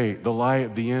the bait, the lie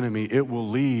of the enemy, it will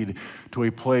lead to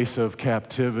a place of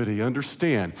captivity.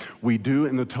 Understand, we do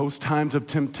in those times of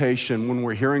temptation when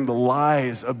we're hearing the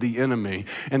lies of the enemy,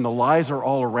 and the lies are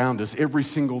all around us every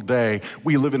single day.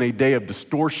 We live in a day of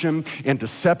distortion and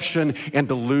deception and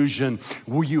delusion,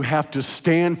 where you have to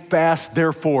stand fast,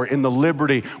 therefore, in the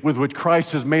liberty with which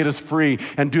Christ has made us free,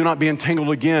 and do not be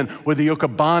entangled again with the yoke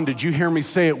of bondage. You hear me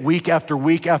say it week after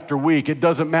week after week. It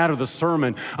doesn't matter the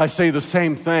sermon. I say the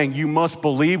same thing. You must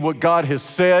believe what God has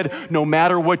said no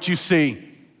matter what you see.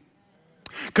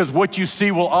 Because what you see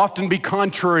will often be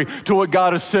contrary to what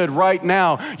God has said. Right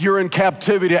now, you're in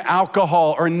captivity to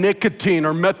alcohol or nicotine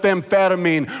or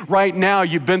methamphetamine. Right now,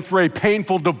 you've been through a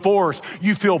painful divorce.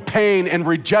 You feel pain and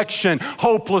rejection,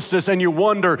 hopelessness, and you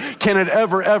wonder, can it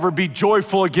ever be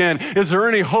joyful again? Is there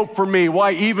any hope for me?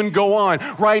 Why even go on?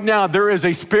 Right now, there is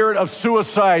a spirit of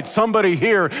suicide. Somebody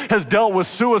here has dealt with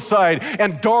suicide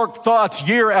and dark thoughts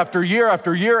year after year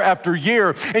after year after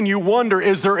year, and you wonder,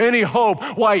 is there any hope?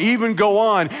 Why even go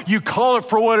on? You call it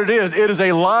for what it is. It is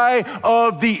a lie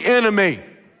of the enemy.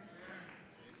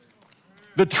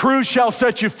 The truth shall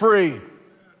set you free.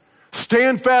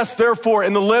 Stand fast, therefore,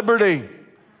 in the liberty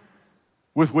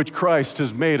with which Christ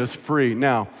has made us free.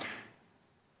 Now,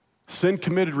 sin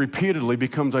committed repeatedly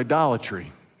becomes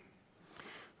idolatry,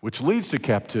 which leads to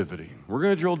captivity. We're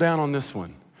going to drill down on this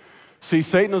one. See,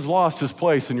 Satan has lost his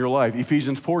place in your life.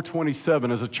 Ephesians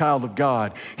 4:27, as a child of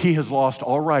God, he has lost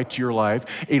all right to your life.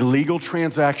 A legal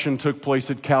transaction took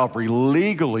place at Calvary.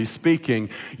 Legally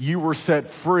speaking, you were set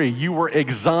free. You were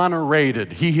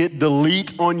exonerated. He hit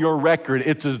delete on your record.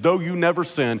 It's as though you never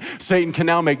sinned. Satan can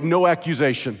now make no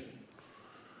accusation.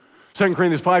 2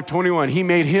 Corinthians 5:21, he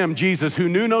made him, Jesus, who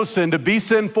knew no sin, to be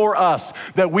sin for us,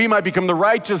 that we might become the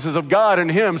righteousness of God in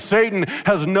him. Satan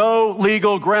has no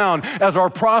legal ground as our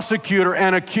prosecutor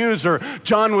and accuser.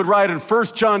 John would write in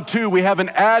 1 John 2, we have an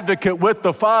advocate with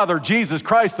the Father, Jesus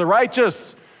Christ the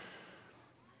righteous.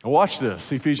 Now watch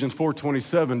this, Ephesians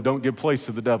 4:27, don't give place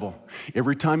to the devil.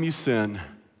 Every time you sin,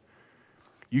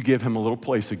 you give him a little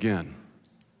place again.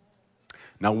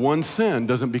 Now, one sin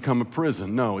doesn't become a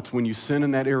prison. No, it's when you sin in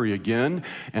that area again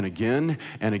and again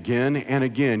and again and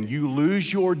again. You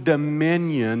lose your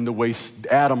dominion the way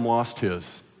Adam lost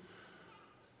his.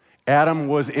 Adam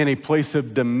was in a place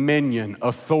of dominion,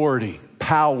 authority,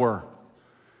 power.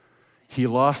 He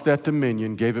lost that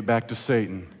dominion, gave it back to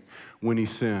Satan when he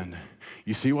sinned.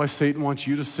 You see why Satan wants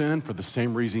you to sin? For the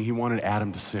same reason he wanted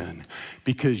Adam to sin.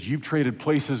 Because you've traded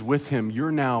places with him.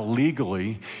 You're now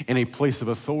legally in a place of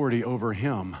authority over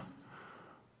him.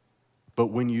 But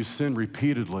when you sin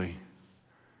repeatedly,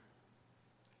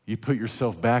 you put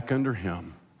yourself back under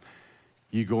him.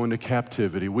 You go into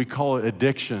captivity. We call it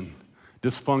addiction.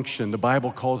 dysfunction. The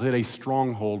Bible calls it a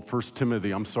stronghold, 1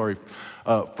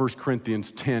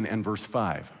 Corinthians 10 and verse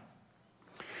 5.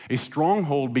 A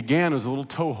stronghold began as a little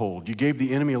toehold. You gave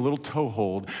the enemy a little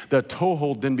toehold. That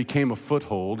toehold then became a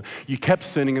foothold. You kept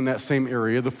sinning in that same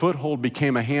area. The foothold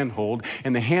became a handhold,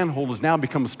 and the handhold has now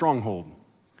become a stronghold.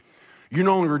 You're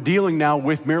no longer dealing now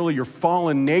with merely your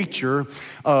fallen nature,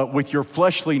 with your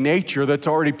fleshly nature that's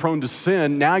already prone to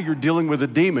sin. Now you're dealing with a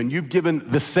demon. You've given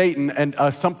the Satan and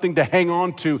something to hang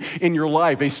on to in your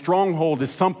life. A stronghold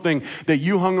is something that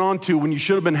you hung on to when you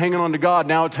should have been hanging on to God.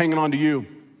 Now it's hanging on to you.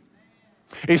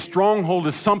 A stronghold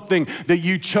is something that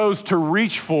you chose to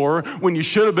reach for when you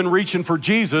should have been reaching for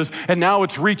Jesus, and now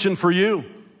it's reaching for you.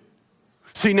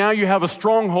 See, now you have a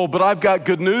stronghold, but I've got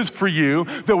good news for you,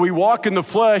 that we walk in the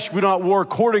flesh, we don't war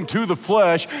according to the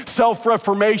flesh.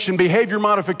 Self-reformation, behavior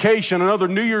modification, another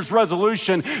New Year's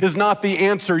resolution is not the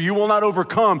answer. You will not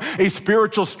overcome a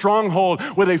spiritual stronghold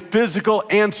with a physical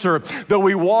answer. That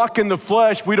we walk in the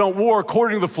flesh, we don't war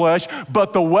according to the flesh,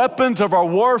 but the weapons of our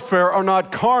warfare are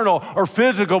not carnal or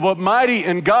physical, but mighty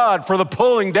in God for the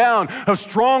pulling down of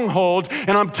strongholds.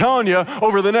 And I'm telling you,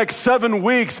 over the next 7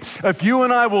 weeks, if you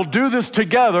and I will do this together,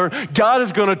 God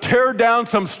is going to tear down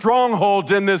some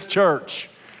strongholds in this church.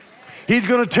 He's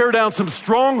going to tear down some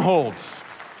strongholds.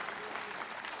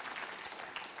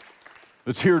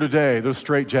 It's here today, those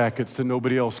straitjackets that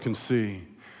nobody else can see.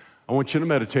 I want you to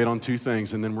meditate on 2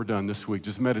 things, and then we're done this week.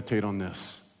 Just meditate on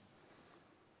this.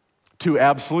 2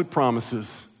 absolute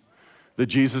promises that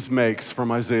Jesus makes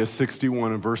from Isaiah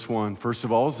 61 and verse 1. First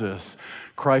of all is this: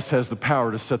 Christ has the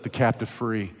power to set the captive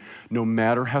free, no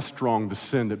matter how strong the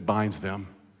sin that binds them.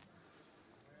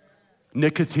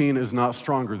 Nicotine is not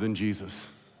stronger than Jesus.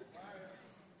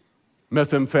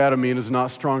 Methamphetamine is not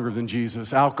stronger than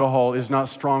Jesus. Alcohol is not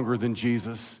stronger than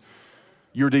Jesus.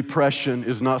 Your depression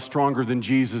is not stronger than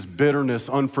Jesus. Bitterness,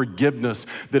 unforgiveness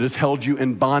that has held you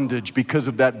in bondage because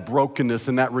of that brokenness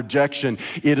and that rejection,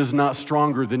 it is not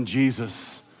stronger than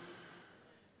Jesus.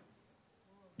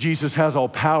 Jesus has all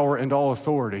power and all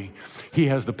authority. He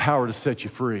has the power to set you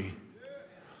free.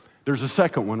 There's a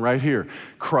second one right here.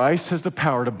 Christ has the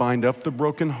power to bind up the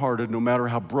brokenhearted, no matter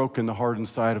how broken the heart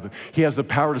inside of him. He has the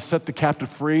power to set the captive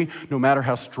free, no matter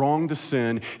how strong the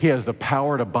sin. He has the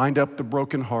power to bind up the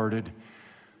brokenhearted,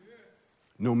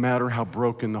 no matter how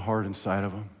broken the heart inside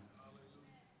of them.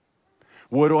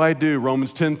 What do I do?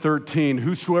 Romans 10:13,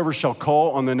 whosoever shall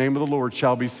call on the name of the Lord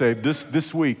shall be saved.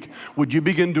 This week, would you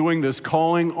begin doing this,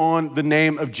 calling on the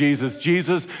name of Jesus?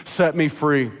 Jesus, set me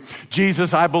free.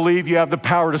 Jesus, I believe you have the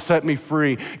power to set me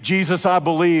free. Jesus, I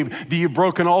believe that you've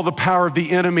broken all the power of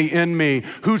the enemy in me.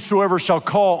 Whosoever shall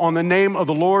call on the name of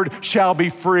the Lord shall be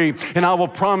free. And I will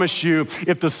promise you,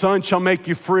 if the Son shall make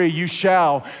you free, you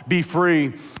shall be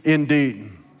free indeed.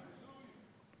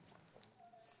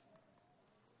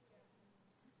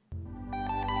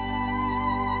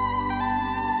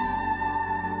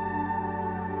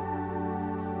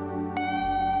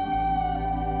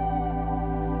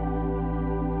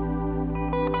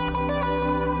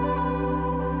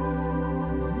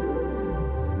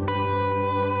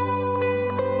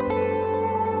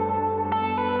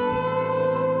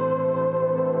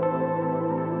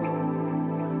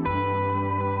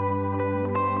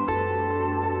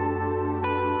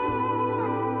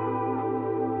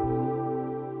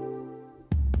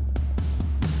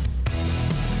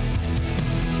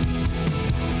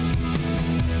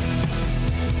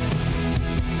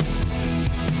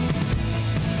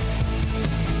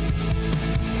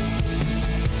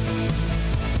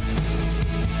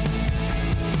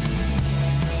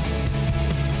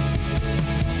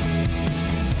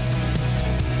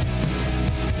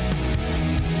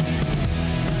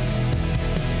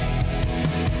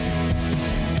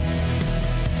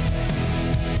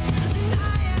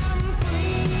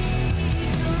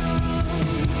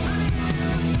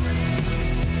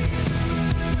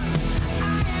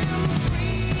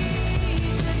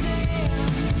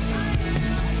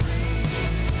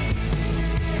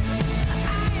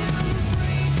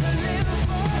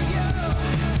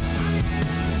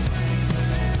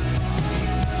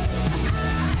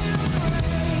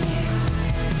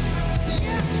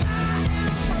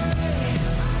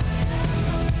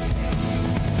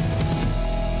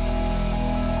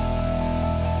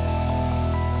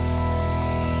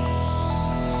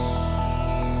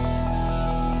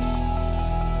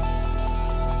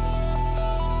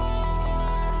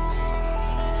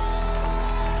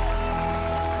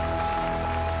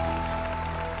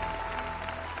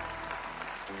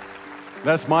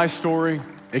 That's my story.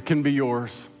 It can be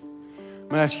yours. I'm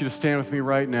going to ask you to stand with me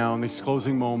right now in these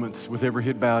closing moments with every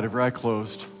head bowed, every eye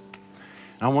closed.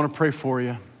 And I want to pray for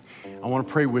you. I want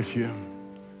to pray with you.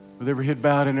 With every head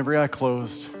bowed and every eye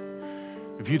closed.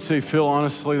 If you'd say, Phil,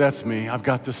 honestly, that's me. I've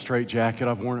got this straight jacket.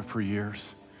 I've worn it for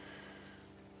years.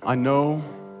 I know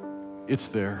it's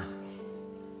there.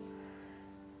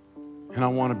 And I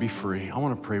want to be free. I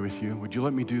want to pray with you. Would you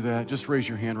let me do that? Just raise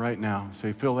your hand right now.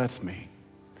 Say, Phil, that's me.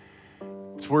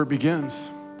 It's where it begins.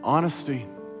 Honesty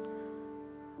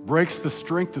breaks the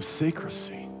strength of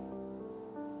secrecy.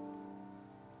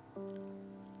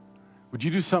 Would you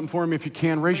do something for me? If you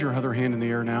can, raise your other hand in the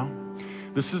air now.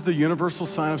 This is the universal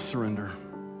sign of surrender.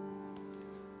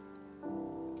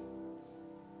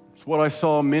 It's what I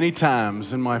saw many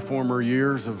times in my former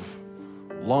years of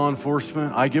law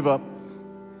enforcement. I give up.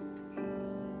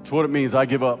 It's what it means. I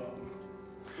give up.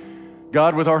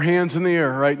 God, with our hands in the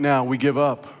air right now, we give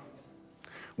up.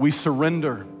 We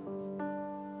surrender.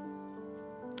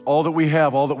 All that we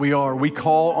have, all that we are. We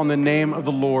call on the name of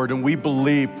the Lord and we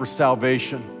believe for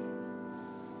salvation.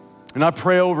 And I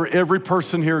pray over every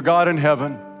person here, God in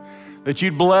heaven, that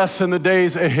you'd bless in the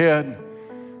days ahead,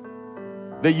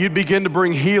 that you'd begin to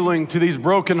bring healing to these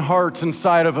broken hearts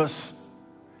inside of us.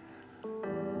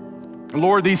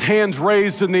 Lord, these hands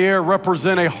raised in the air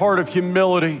represent a heart of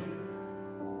humility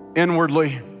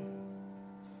inwardly.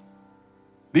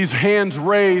 These hands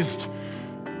raised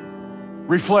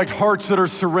reflect hearts that are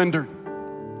surrendered.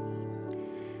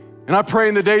 And I pray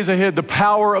in the days ahead, the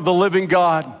power of the living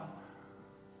God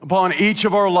upon each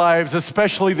of our lives,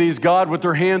 especially these, God, with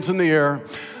their hands in the air.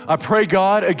 I pray,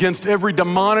 God, against every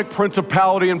demonic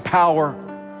principality and power.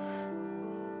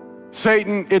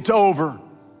 Satan, it's over.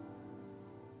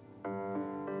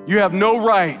 You have no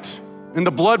right in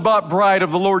the blood-bought bride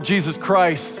of the Lord Jesus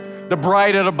Christ, the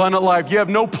bride at abundant life. You have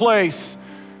no place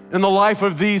in the life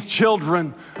of these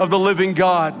children of the living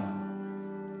God.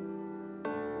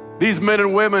 These men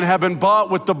and women have been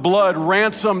bought with the blood,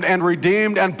 ransomed and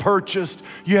redeemed and purchased.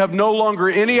 You have no longer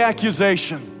any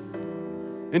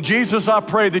accusation. And Jesus, I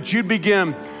pray that you'd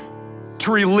begin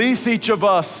to release each of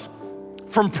us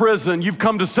from prison. You've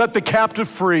come to set the captive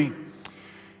free.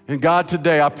 And God,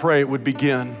 today I pray it would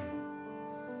begin.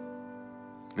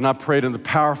 And I prayed in the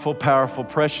powerful, powerful,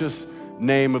 precious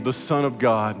name of the Son of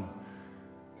God.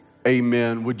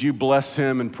 Amen. Would you bless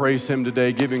him and praise him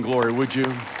today? Give him glory, would you?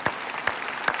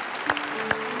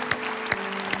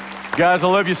 Guys, I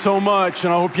love you so much,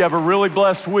 and I hope you have a really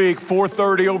blessed week.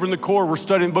 4:30 over in the core, we're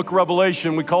studying the book of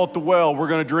Revelation. We call it The Well. We're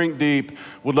going to drink deep.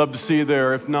 We'd love to see you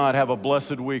there. If not, have a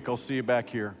blessed week. I'll see you back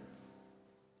here.